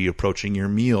practice? How are you approaching your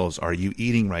meals? Are you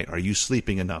eating right? Are you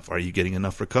sleeping enough? Are you getting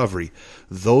enough recovery?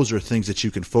 Those are things that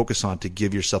you can focus on to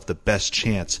give yourself the best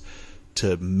chance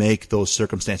to make those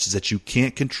circumstances that you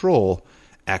can't control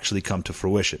actually come to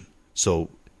fruition.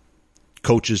 So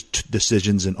coaches'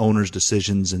 decisions and owners'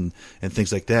 decisions and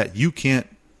things like that, you can't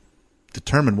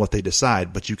determine what they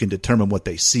decide, but you can determine what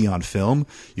they see on film.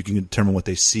 You can determine what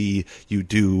they see you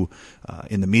do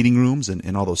in the meeting rooms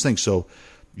and all those things. So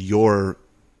you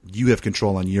have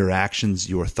control on your actions,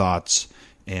 your thoughts,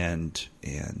 and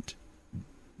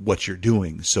what you're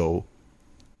doing. So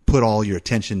put all your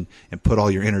attention and put all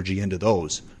your energy into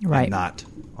those, right, and not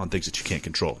on things that you can't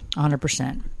control.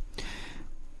 100%.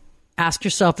 Ask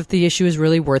yourself if the issue is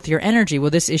really worth your energy.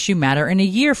 Will this issue matter in a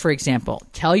year, for example?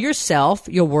 Tell yourself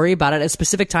you'll worry about it at a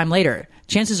specific time later.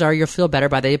 Chances are you'll feel better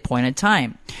by the appointed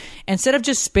time. Instead of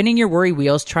just spinning your worry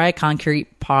wheels, try a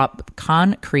concrete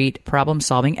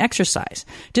problem-solving exercise.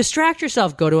 Distract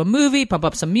yourself. Go to a movie, pump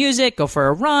up some music, go for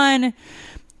a run.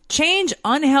 Change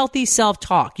unhealthy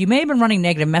self-talk. You may have been running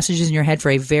negative messages in your head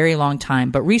for a very long time,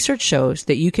 but research shows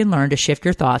that you can learn to shift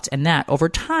your thoughts, and that over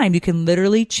time you can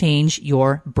literally change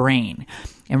your brain.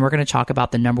 And we're going to talk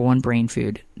about the number one brain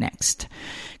food next.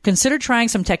 Consider trying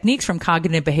some techniques from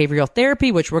cognitive behavioral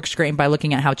therapy, which works great by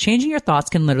looking at how changing your thoughts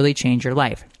can literally change your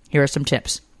life. Here are some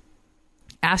tips.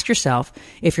 Ask yourself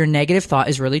if your negative thought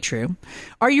is really true.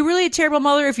 Are you really a terrible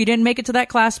mother if you didn't make it to that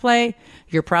class play?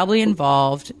 You're probably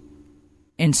involved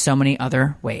in so many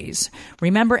other ways.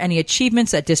 Remember any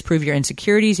achievements that disprove your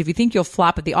insecurities. If you think you'll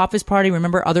flop at the office party,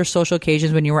 remember other social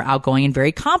occasions when you were outgoing and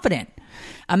very confident.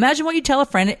 Imagine what you tell a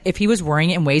friend if he was worrying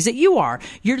in ways that you are.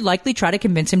 You'd likely try to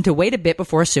convince him to wait a bit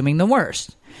before assuming the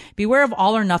worst. Beware of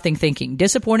all or nothing thinking.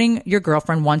 Disappointing your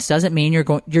girlfriend once doesn't mean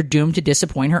you're doomed to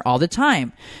disappoint her all the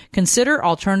time. Consider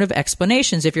alternative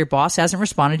explanations. If your boss hasn't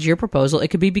responded to your proposal, it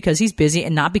could be because he's busy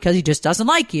and not because he just doesn't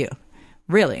like you.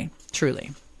 Really, truly.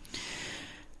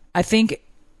 I think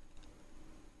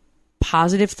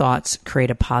positive thoughts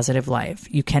create a positive life.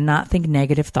 You cannot think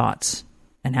negative thoughts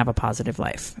and have a positive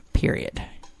life, period.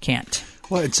 Can't.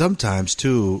 Well, and sometimes,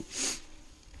 too,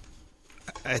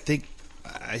 I think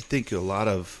a lot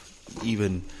of,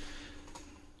 even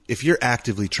if you're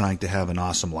actively trying to have an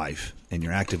awesome life and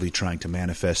you're actively trying to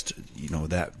manifest,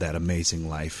 that amazing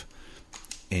life,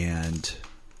 and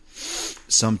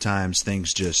sometimes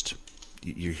things just,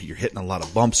 you're hitting a lot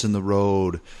of bumps in the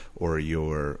road, or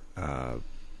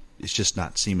it's just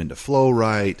not seeming to flow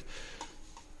right.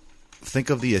 Think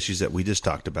of the issues that we just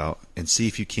talked about and see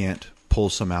if you can't pull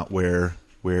some out where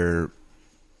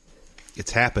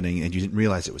it's happening and you didn't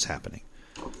realize it was happening.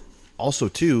 Also,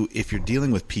 too, if you're dealing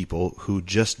with people who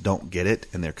just don't get it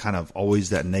and they're kind of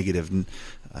always that negative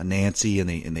Nancy, and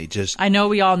they just, I know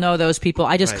we all know those people.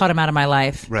 I just right, cut them out of my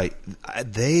life. Right.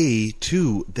 They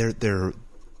too, they're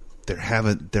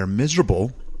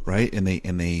miserable, right? And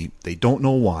they don't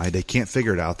know why. They can't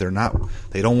figure it out.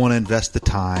 They don't want to invest the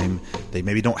time. They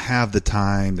maybe don't have the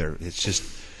time. It's just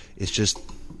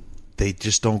they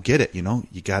just don't get it.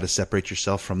 You got to separate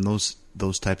yourself from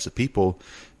those types of people,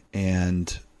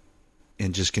 and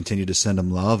just continue to send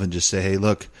them love and just say, hey,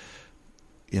 look,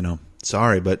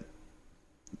 sorry, but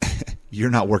you're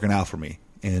not working out for me,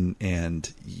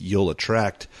 and you'll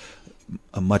attract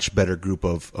a much better group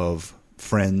of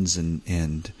friends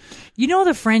and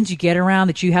the friends you get around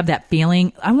that you have that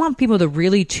feeling. I want people to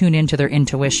really tune into their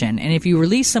intuition, and if you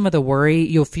release some of the worry,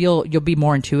 you'll be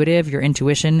more intuitive. Your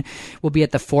intuition will be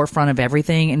at the forefront of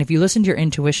everything, and if you listen to your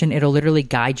intuition, it'll literally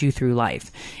guide you through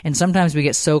life. And sometimes we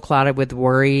get so clouded with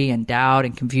worry and doubt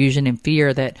and confusion and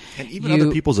fear that even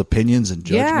other people's opinions and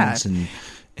judgments,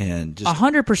 and just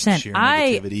 100%.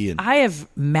 I have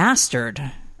mastered,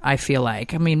 I feel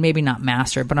like. I mean, maybe not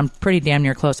mastered, but I'm pretty damn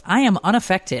near close. I am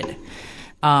unaffected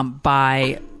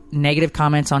by negative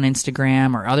comments on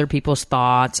Instagram or other people's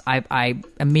thoughts. I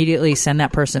immediately send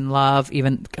that person love.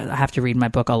 Even I have to read my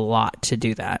book a lot to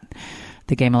do that,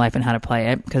 The Game of Life and How to Play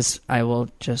It, because I will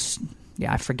just,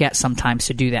 I forget sometimes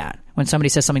to do that. When somebody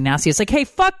says something nasty, it's like, hey,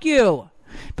 fuck you.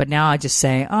 But now I just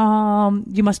say,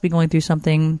 you must be going through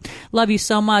something. Love you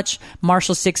so much.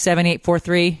 Marshall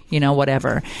 67843,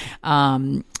 whatever.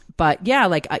 But yeah,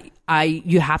 like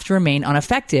you have to remain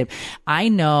unaffected. I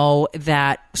know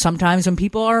that sometimes when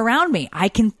people are around me, I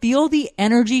can feel the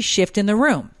energy shift in the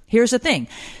room. Here's the thing.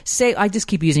 Say, I just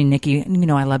keep using Nikki.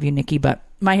 I love you, Nikki, but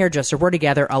my hairdresser, we're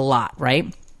together a lot,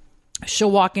 right?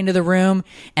 She'll walk into the room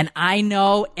and I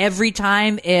know every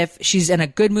time if she's in a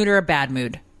good mood or a bad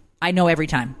mood. I know every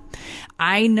time.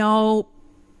 I know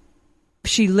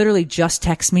She literally just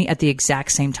texts me at the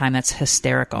exact same time. That's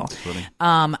hysterical.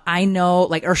 I know,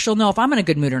 like, or she'll know if I'm in a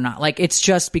good mood or not. Like, it's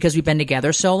just because we've been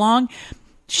together so long.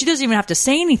 She doesn't even have to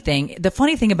say anything. The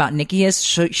funny thing about Nikki is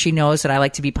she knows that I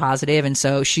like to be positive, and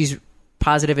so she's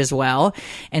positive as well.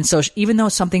 And so even though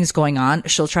something's going on,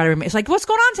 she'll try to remember. It's like, what's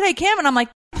going on today, Kim? And I'm like,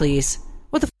 please.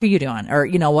 What the f*** are you doing? Or,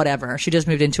 you know, whatever. She just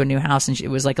moved into a new house and it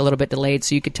was like a little bit delayed.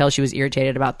 So you could tell she was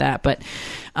irritated about that. But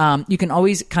you can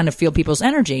always kind of feel people's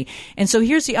energy. And so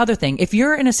here's the other thing. If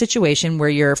you're in a situation where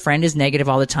your friend is negative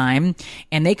all the time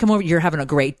and they come over, you're having a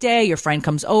great day, your friend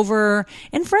comes over,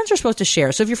 and friends are supposed to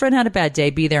share. So if your friend had a bad day,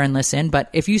 be there and listen. But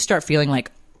if you start feeling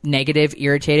like negative,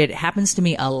 irritated, it happens to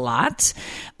me a lot.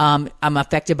 I'm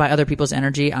affected by other people's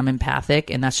energy. I'm empathic,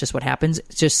 and that's just what happens.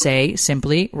 Just say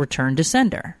simply, return to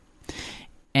sender.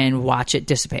 And watch it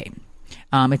dissipate.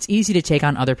 It's easy to take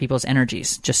on other people's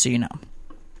energies, just so you know.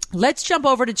 Let's jump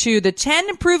over to the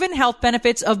 10 proven health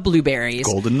benefits of blueberries.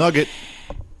 Golden nugget.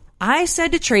 I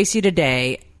said to Tracy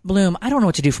today, Bloom, I don't know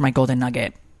what to do for my golden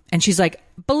nugget. And she's like,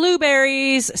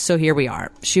 blueberries. So here we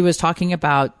are. She was talking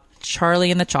about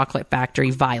Charlie in the Chocolate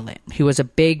Factory, Violet, who was a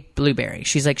big blueberry.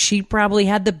 She's like, she probably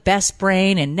had the best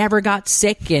brain and never got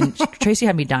sick. And Tracy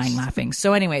had me dying laughing.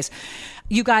 So anyways,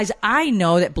 you guys, I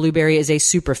know that blueberry is a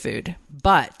superfood,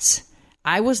 but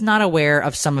I was not aware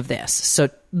of some of this. So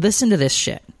listen to this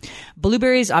shit.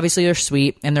 Blueberries, obviously, are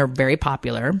sweet and they're very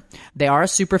popular. They are a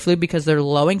superfood because they're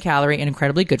low in calorie and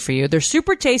incredibly good for you. They're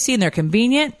super tasty and they're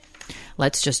convenient.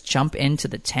 Let's just jump into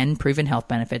the 10 proven health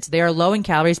benefits. They are low in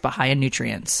calories but high in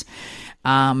nutrients.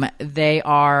 They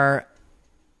are...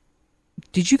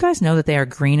 Did you guys know that they are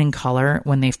green in color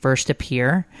when they first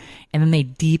appear, and then they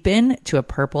deepen to a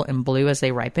purple and blue as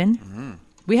they ripen? Mm-hmm.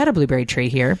 We had a blueberry tree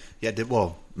here. Yeah,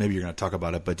 well, maybe you're going to talk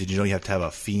about it, but did you know you have to have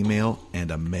a female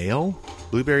and a male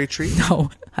blueberry tree?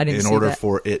 No, I didn't see that. In order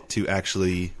for it to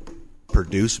actually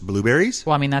produce blueberries?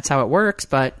 Well, I mean, that's how it works,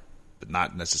 but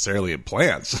not necessarily in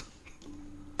plants.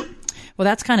 Well,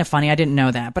 that's kind of funny. I didn't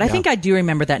know that. But I think I do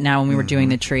remember that now when we were doing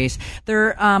the trees.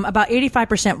 They're about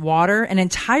 85% water. An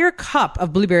entire cup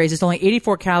of blueberries is only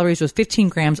 84 calories with 15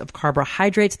 grams of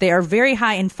carbohydrates. They are very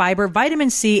high in fiber, vitamin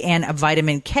C, and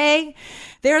vitamin K.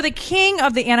 They are the king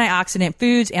of the antioxidant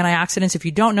foods. Antioxidants, if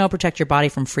you don't know, protect your body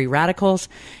from free radicals,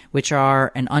 which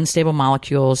are an unstable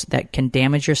molecules that can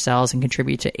damage your cells and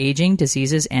contribute to aging,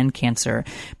 diseases, and cancer.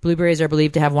 Blueberries are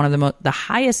believed to have one of the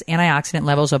highest antioxidant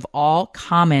levels of all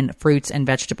common fruits and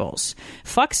vegetables.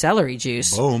 Fuck celery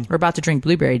juice. Boom. We're about to drink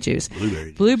blueberry juice.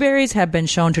 Blueberries have been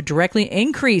shown to directly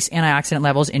increase antioxidant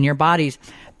levels in your bodies.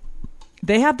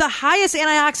 They have the highest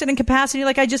antioxidant capacity,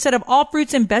 like I just said, of all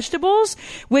fruits and vegetables,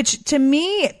 which to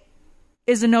me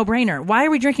is a no-brainer. Why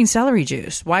are we drinking celery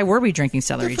juice? Why were we drinking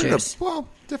celery juice? Well,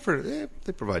 different.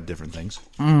 They provide different things.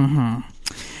 Mm-hmm.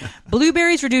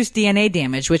 Blueberries reduce DNA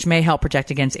damage, which may help protect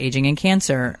against aging and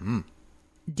cancer.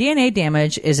 DNA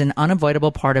damage is an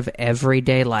unavoidable part of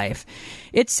everyday life.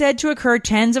 It's said to occur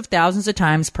tens of thousands of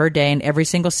times per day in every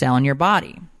single cell in your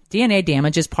body. DNA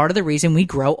damage is part of the reason we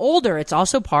grow older. It's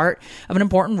also part of an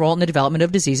important role in the development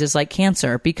of diseases like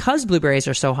cancer. Because blueberries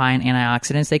are so high in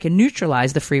antioxidants, they can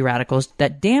neutralize the free radicals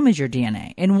that damage your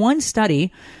DNA. In one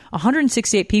study,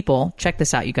 168 people, check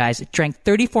this out, you guys, drank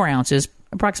 34 ounces,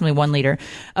 approximately 1 liter,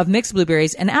 of mixed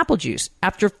blueberries and apple juice.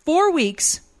 After 4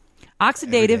 weeks,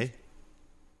 oxidative...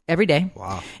 Every day.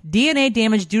 Wow. DNA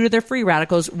damage due to their free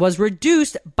radicals was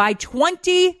reduced by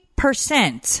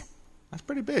 20%. That's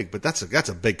pretty big, but that's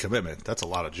a big commitment. That's a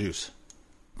lot of juice.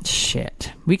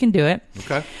 Shit. We can do it.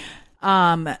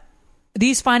 Okay.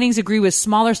 These findings agree with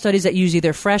smaller studies that use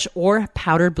either fresh or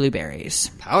powdered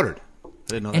blueberries. Powdered? I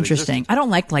didn't know that Interesting. existed. I don't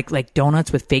like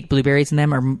donuts with fake blueberries in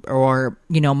them or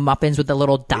muffins with the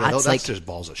little dots. Yeah, that's like just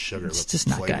balls of sugar. It's just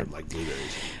not flavored good. like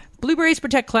blueberries. Blueberries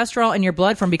protect cholesterol in your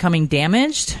blood from becoming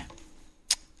damaged.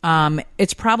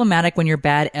 It's problematic when your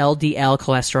bad LDL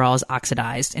cholesterol is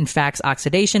oxidized. In fact,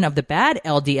 oxidation of the bad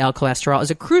LDL cholesterol is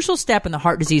a crucial step in the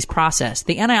heart disease process.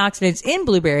 The antioxidants in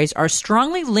blueberries are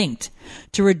strongly linked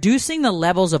to reducing the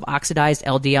levels of oxidized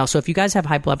LDL. So if you guys have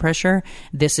high blood pressure,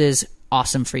 this is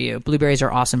awesome for you. Blueberries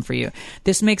are awesome for you.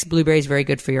 This makes blueberries very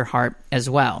good for your heart as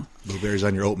well. Blueberries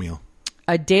on your oatmeal.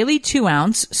 A daily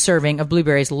 2-ounce serving of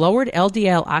blueberries lowered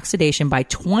LDL oxidation by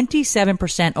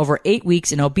 27% over 8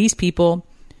 weeks in obese people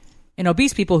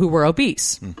who were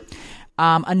obese.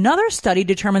 Another study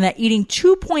determined that eating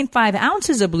 2.5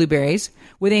 ounces of blueberries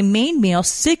with a main meal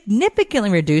significantly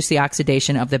reduced the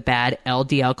oxidation of the bad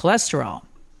LDL cholesterol.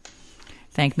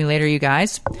 Thank me later, you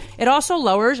guys.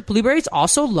 Blueberries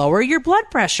also lower your blood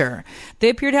pressure. They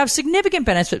appear to have significant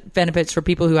benefits for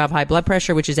people who have high blood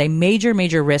pressure, which is a major,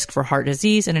 major risk for heart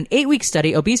disease. In an 8-week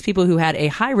study, obese people who had a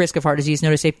high risk of heart disease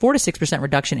noticed a 4 to 6%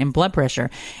 reduction in blood pressure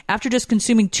after just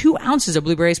consuming 2 ounces of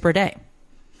blueberries per day.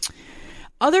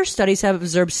 Other studies have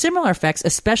observed similar effects,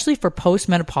 especially for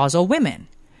postmenopausal women.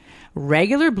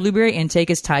 Regular blueberry intake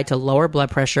is tied to lower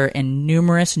blood pressure in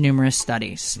numerous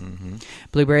studies. Mm-hmm.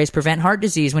 Blueberries prevent heart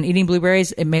disease. When eating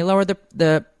blueberries, it may lower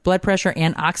the blood pressure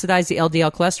and oxidize the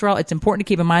LDL cholesterol. It's important to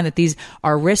keep in mind that these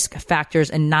are risk factors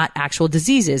and not actual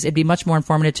diseases. It'd be much more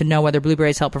informative to know whether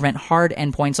blueberries help prevent hard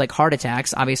endpoints like heart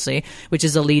attacks, obviously, which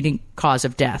is the leading cause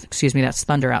of death. Excuse me, that's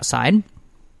thunder outside.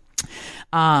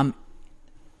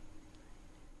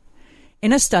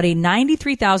 In a study,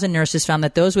 93,000 nurses found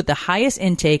that those with the highest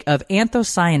intake of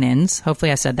anthocyanins,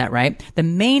 hopefully I said that right, the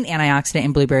main antioxidant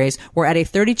in blueberries, were at a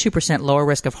 32% lower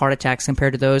risk of heart attacks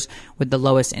compared to those with the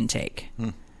lowest intake.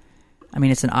 I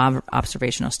mean, it's an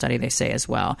observational study, they say as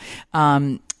well.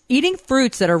 Eating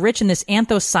fruits that are rich in this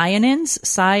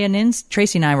anthocyanins,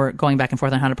 Tracy and I were going back and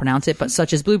forth on how to pronounce it, but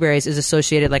such as blueberries is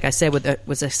associated, like I said,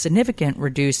 with a significant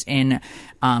reduce in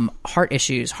heart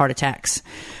issues, heart attacks.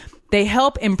 They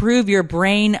help improve your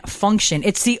brain function.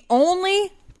 It's the only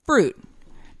fruit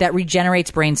that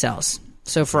regenerates brain cells.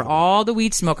 So for all the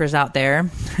weed smokers out there,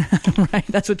 right?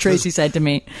 That's what Tracy said to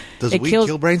me. Does wheat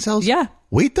kill brain cells? Yeah.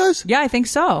 Wheat does? Yeah, I think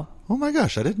so. Oh my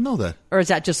gosh, I didn't know that. Or is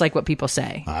that just like what people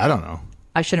say? I don't know.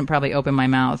 I shouldn't probably open my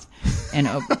mouth and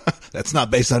That's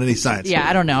not based on any science. Yeah,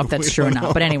 I don't know if that's true or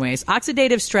not. But anyways,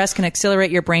 oxidative stress can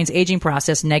accelerate your brain's aging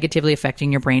process, negatively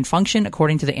affecting your brain function.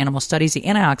 According to the animal studies, the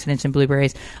antioxidants in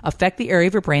blueberries affect the area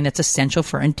of your brain that's essential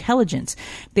for intelligence.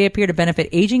 They appear to benefit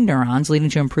aging neurons, leading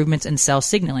to improvements in cell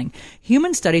signaling.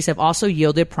 Human studies have also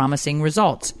yielded promising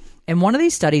results. In one of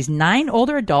these studies, 9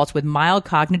 older adults with mild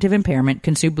cognitive impairment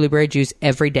consumed blueberry juice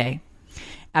every day.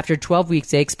 After 12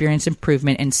 weeks, they experienced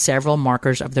improvement in several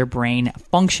markers of their brain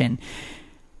function.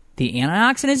 The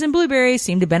antioxidants in blueberries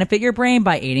seem to benefit your brain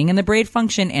by aiding in the brain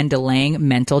function and delaying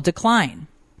mental decline.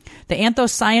 The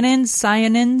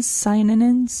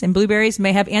anthocyanins in blueberries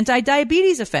may have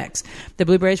anti-diabetes effects. The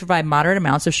blueberries provide moderate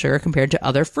amounts of sugar compared to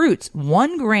other fruits.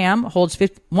 1 cup holds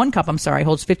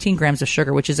 15 grams of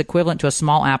sugar, which is equivalent to a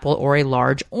small apple or a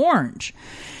large orange.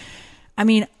 I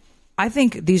mean, I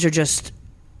think these are just...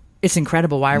 It's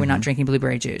incredible. Why are we not drinking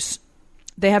blueberry juice?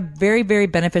 They have very, very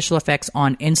beneficial effects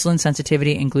on insulin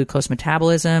sensitivity and glucose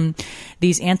metabolism.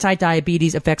 These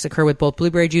anti-diabetes effects occur with both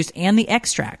blueberry juice and the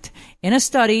extract. In a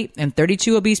study, in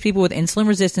 32 obese people with insulin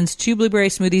resistance, 2 blueberry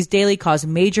smoothies daily caused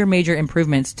major, major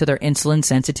improvements to their insulin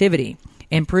sensitivity.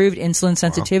 Improved insulin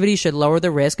sensitivity should lower the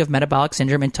risk of metabolic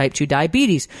syndrome and type 2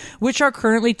 diabetes, which are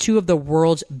currently 2 of the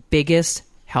world's biggest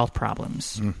health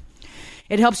problems.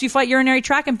 It helps you fight urinary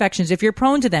tract infections if you're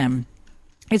prone to them.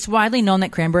 It's widely known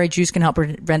that cranberry juice can help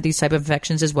prevent these type of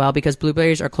infections as well because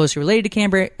blueberries are closely related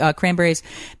to cranberries.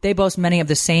 They boast many of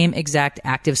the same exact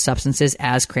active substances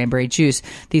as cranberry juice.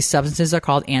 These substances are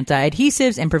called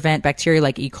anti-adhesives and prevent bacteria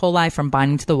like E. coli from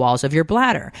binding to the walls of your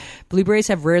bladder. Blueberries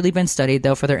have rarely been studied,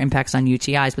 though, for their impacts on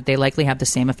UTIs, but they likely have the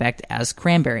same effect as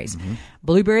cranberries.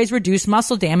 Blueberries reduce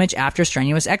muscle damage after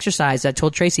strenuous exercise. I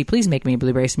told Tracy, please make me a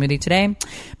blueberry smoothie today.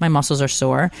 My muscles are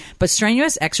sore. But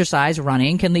strenuous exercise,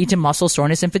 running, can lead to muscle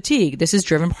soreness and fatigue. This is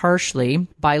driven partially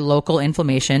by local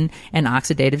inflammation and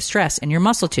oxidative stress in your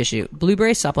muscle tissue.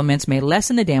 Blueberry supplements may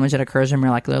lessen the damage that occurs at a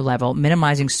molecular level,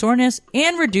 minimizing soreness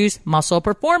and reduce muscle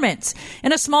performance.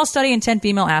 In a small study in 10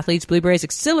 female athletes, blueberries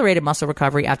accelerated muscle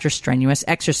recovery after strenuous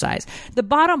exercise. The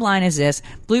bottom line is this: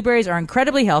 blueberries are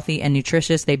incredibly healthy and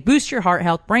nutritious. They boost your heart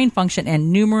health, brain function,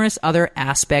 and numerous other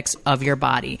aspects of your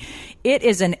body. It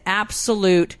is an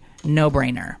absolute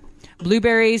no-brainer.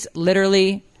 Blueberries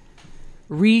literally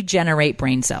regenerate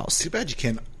brain cells. Too bad you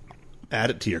can't add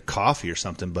it to your coffee or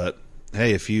something, but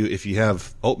hey, if you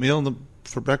have oatmeal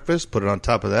for breakfast, put it on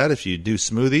top of that. If you do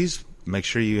smoothies, make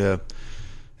sure you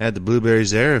add the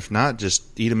blueberries there. If not,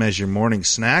 just eat them as your morning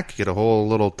snack. Get a whole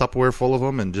little Tupperware full of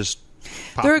them and just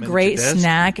they're a great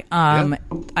snack.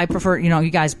 I prefer, you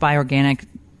guys buy organic,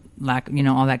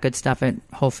 all that good stuff at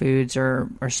Whole Foods or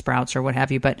Sprouts or what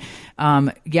have you. But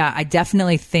I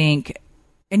definitely think,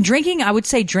 and drinking, I would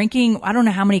say drinking, I don't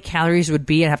know how many calories would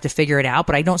be. I'd have to figure it out,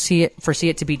 but I don't foresee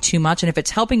it to be too much. And if it's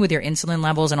helping with your insulin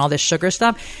levels and all this sugar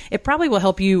stuff, it probably will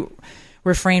help you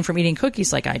refrain from eating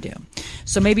cookies like I do.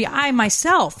 So maybe I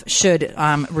myself should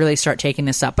really start taking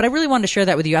this up. But I really wanted to share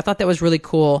that with you. I thought that was really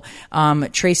cool.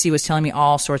 Tracy was telling me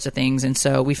all sorts of things, and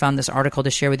so we found this article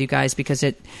to share with you guys because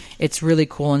it's really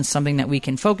cool and something that we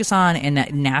can focus on and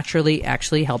that naturally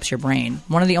actually helps your brain.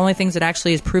 One of the only things that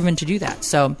actually is proven to do that.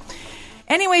 So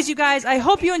anyways, you guys, I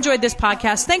hope you enjoyed this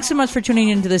podcast. Thanks so much for tuning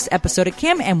into this episode of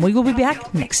Kim, and we will be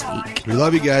back next week. We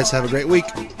love you guys. Have a great week.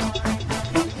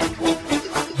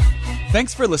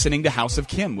 Thanks for listening to House of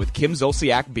Kim with Kim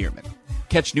Zolciak Biermann.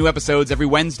 Catch new episodes every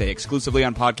Wednesday exclusively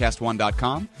on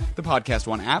PodcastOne.com, the Podcast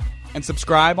One app, and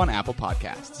subscribe on Apple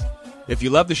Podcasts. If you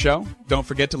love the show, don't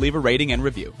forget to leave a rating and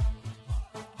review.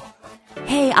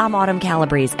 Hey, I'm Autumn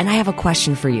Calabrese, and I have a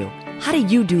question for you. How do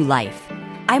you do life?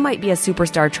 I might be a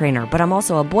superstar trainer, but I'm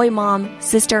also a boy mom,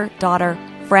 sister, daughter,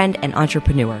 friend, and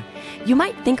entrepreneur. You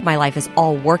might think my life is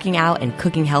all working out and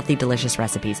cooking healthy, delicious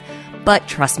recipes. But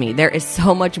trust me, there is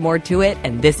so much more to it,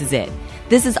 and this is it.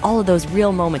 This is all of those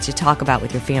real moments you talk about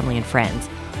with your family and friends.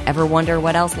 Ever wonder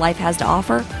what else life has to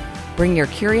offer? Bring your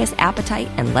curious appetite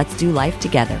and let's do life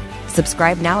together.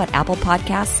 Subscribe now at Apple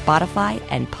Podcasts, Spotify,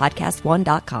 and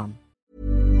PodcastOne.com.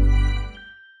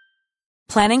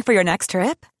 Planning for your next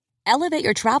trip? Elevate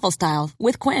your travel style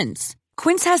with Quince.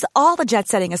 Quince has all the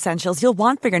jet-setting essentials you'll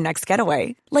want for your next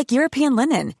getaway, like European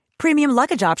linen, premium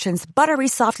luggage options, buttery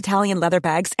soft Italian leather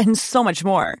bags, and so much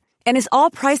more. And is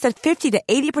all priced at 50 to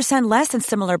 80% less than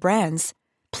similar brands.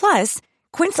 Plus,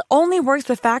 Quince only works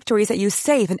with factories that use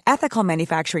safe and ethical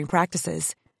manufacturing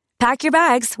practices. Pack your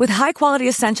bags with high-quality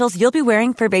essentials you'll be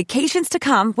wearing for vacations to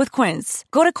come with Quince.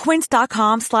 Go to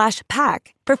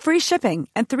quince.com/pack for free shipping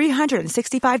and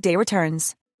 365-day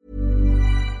returns.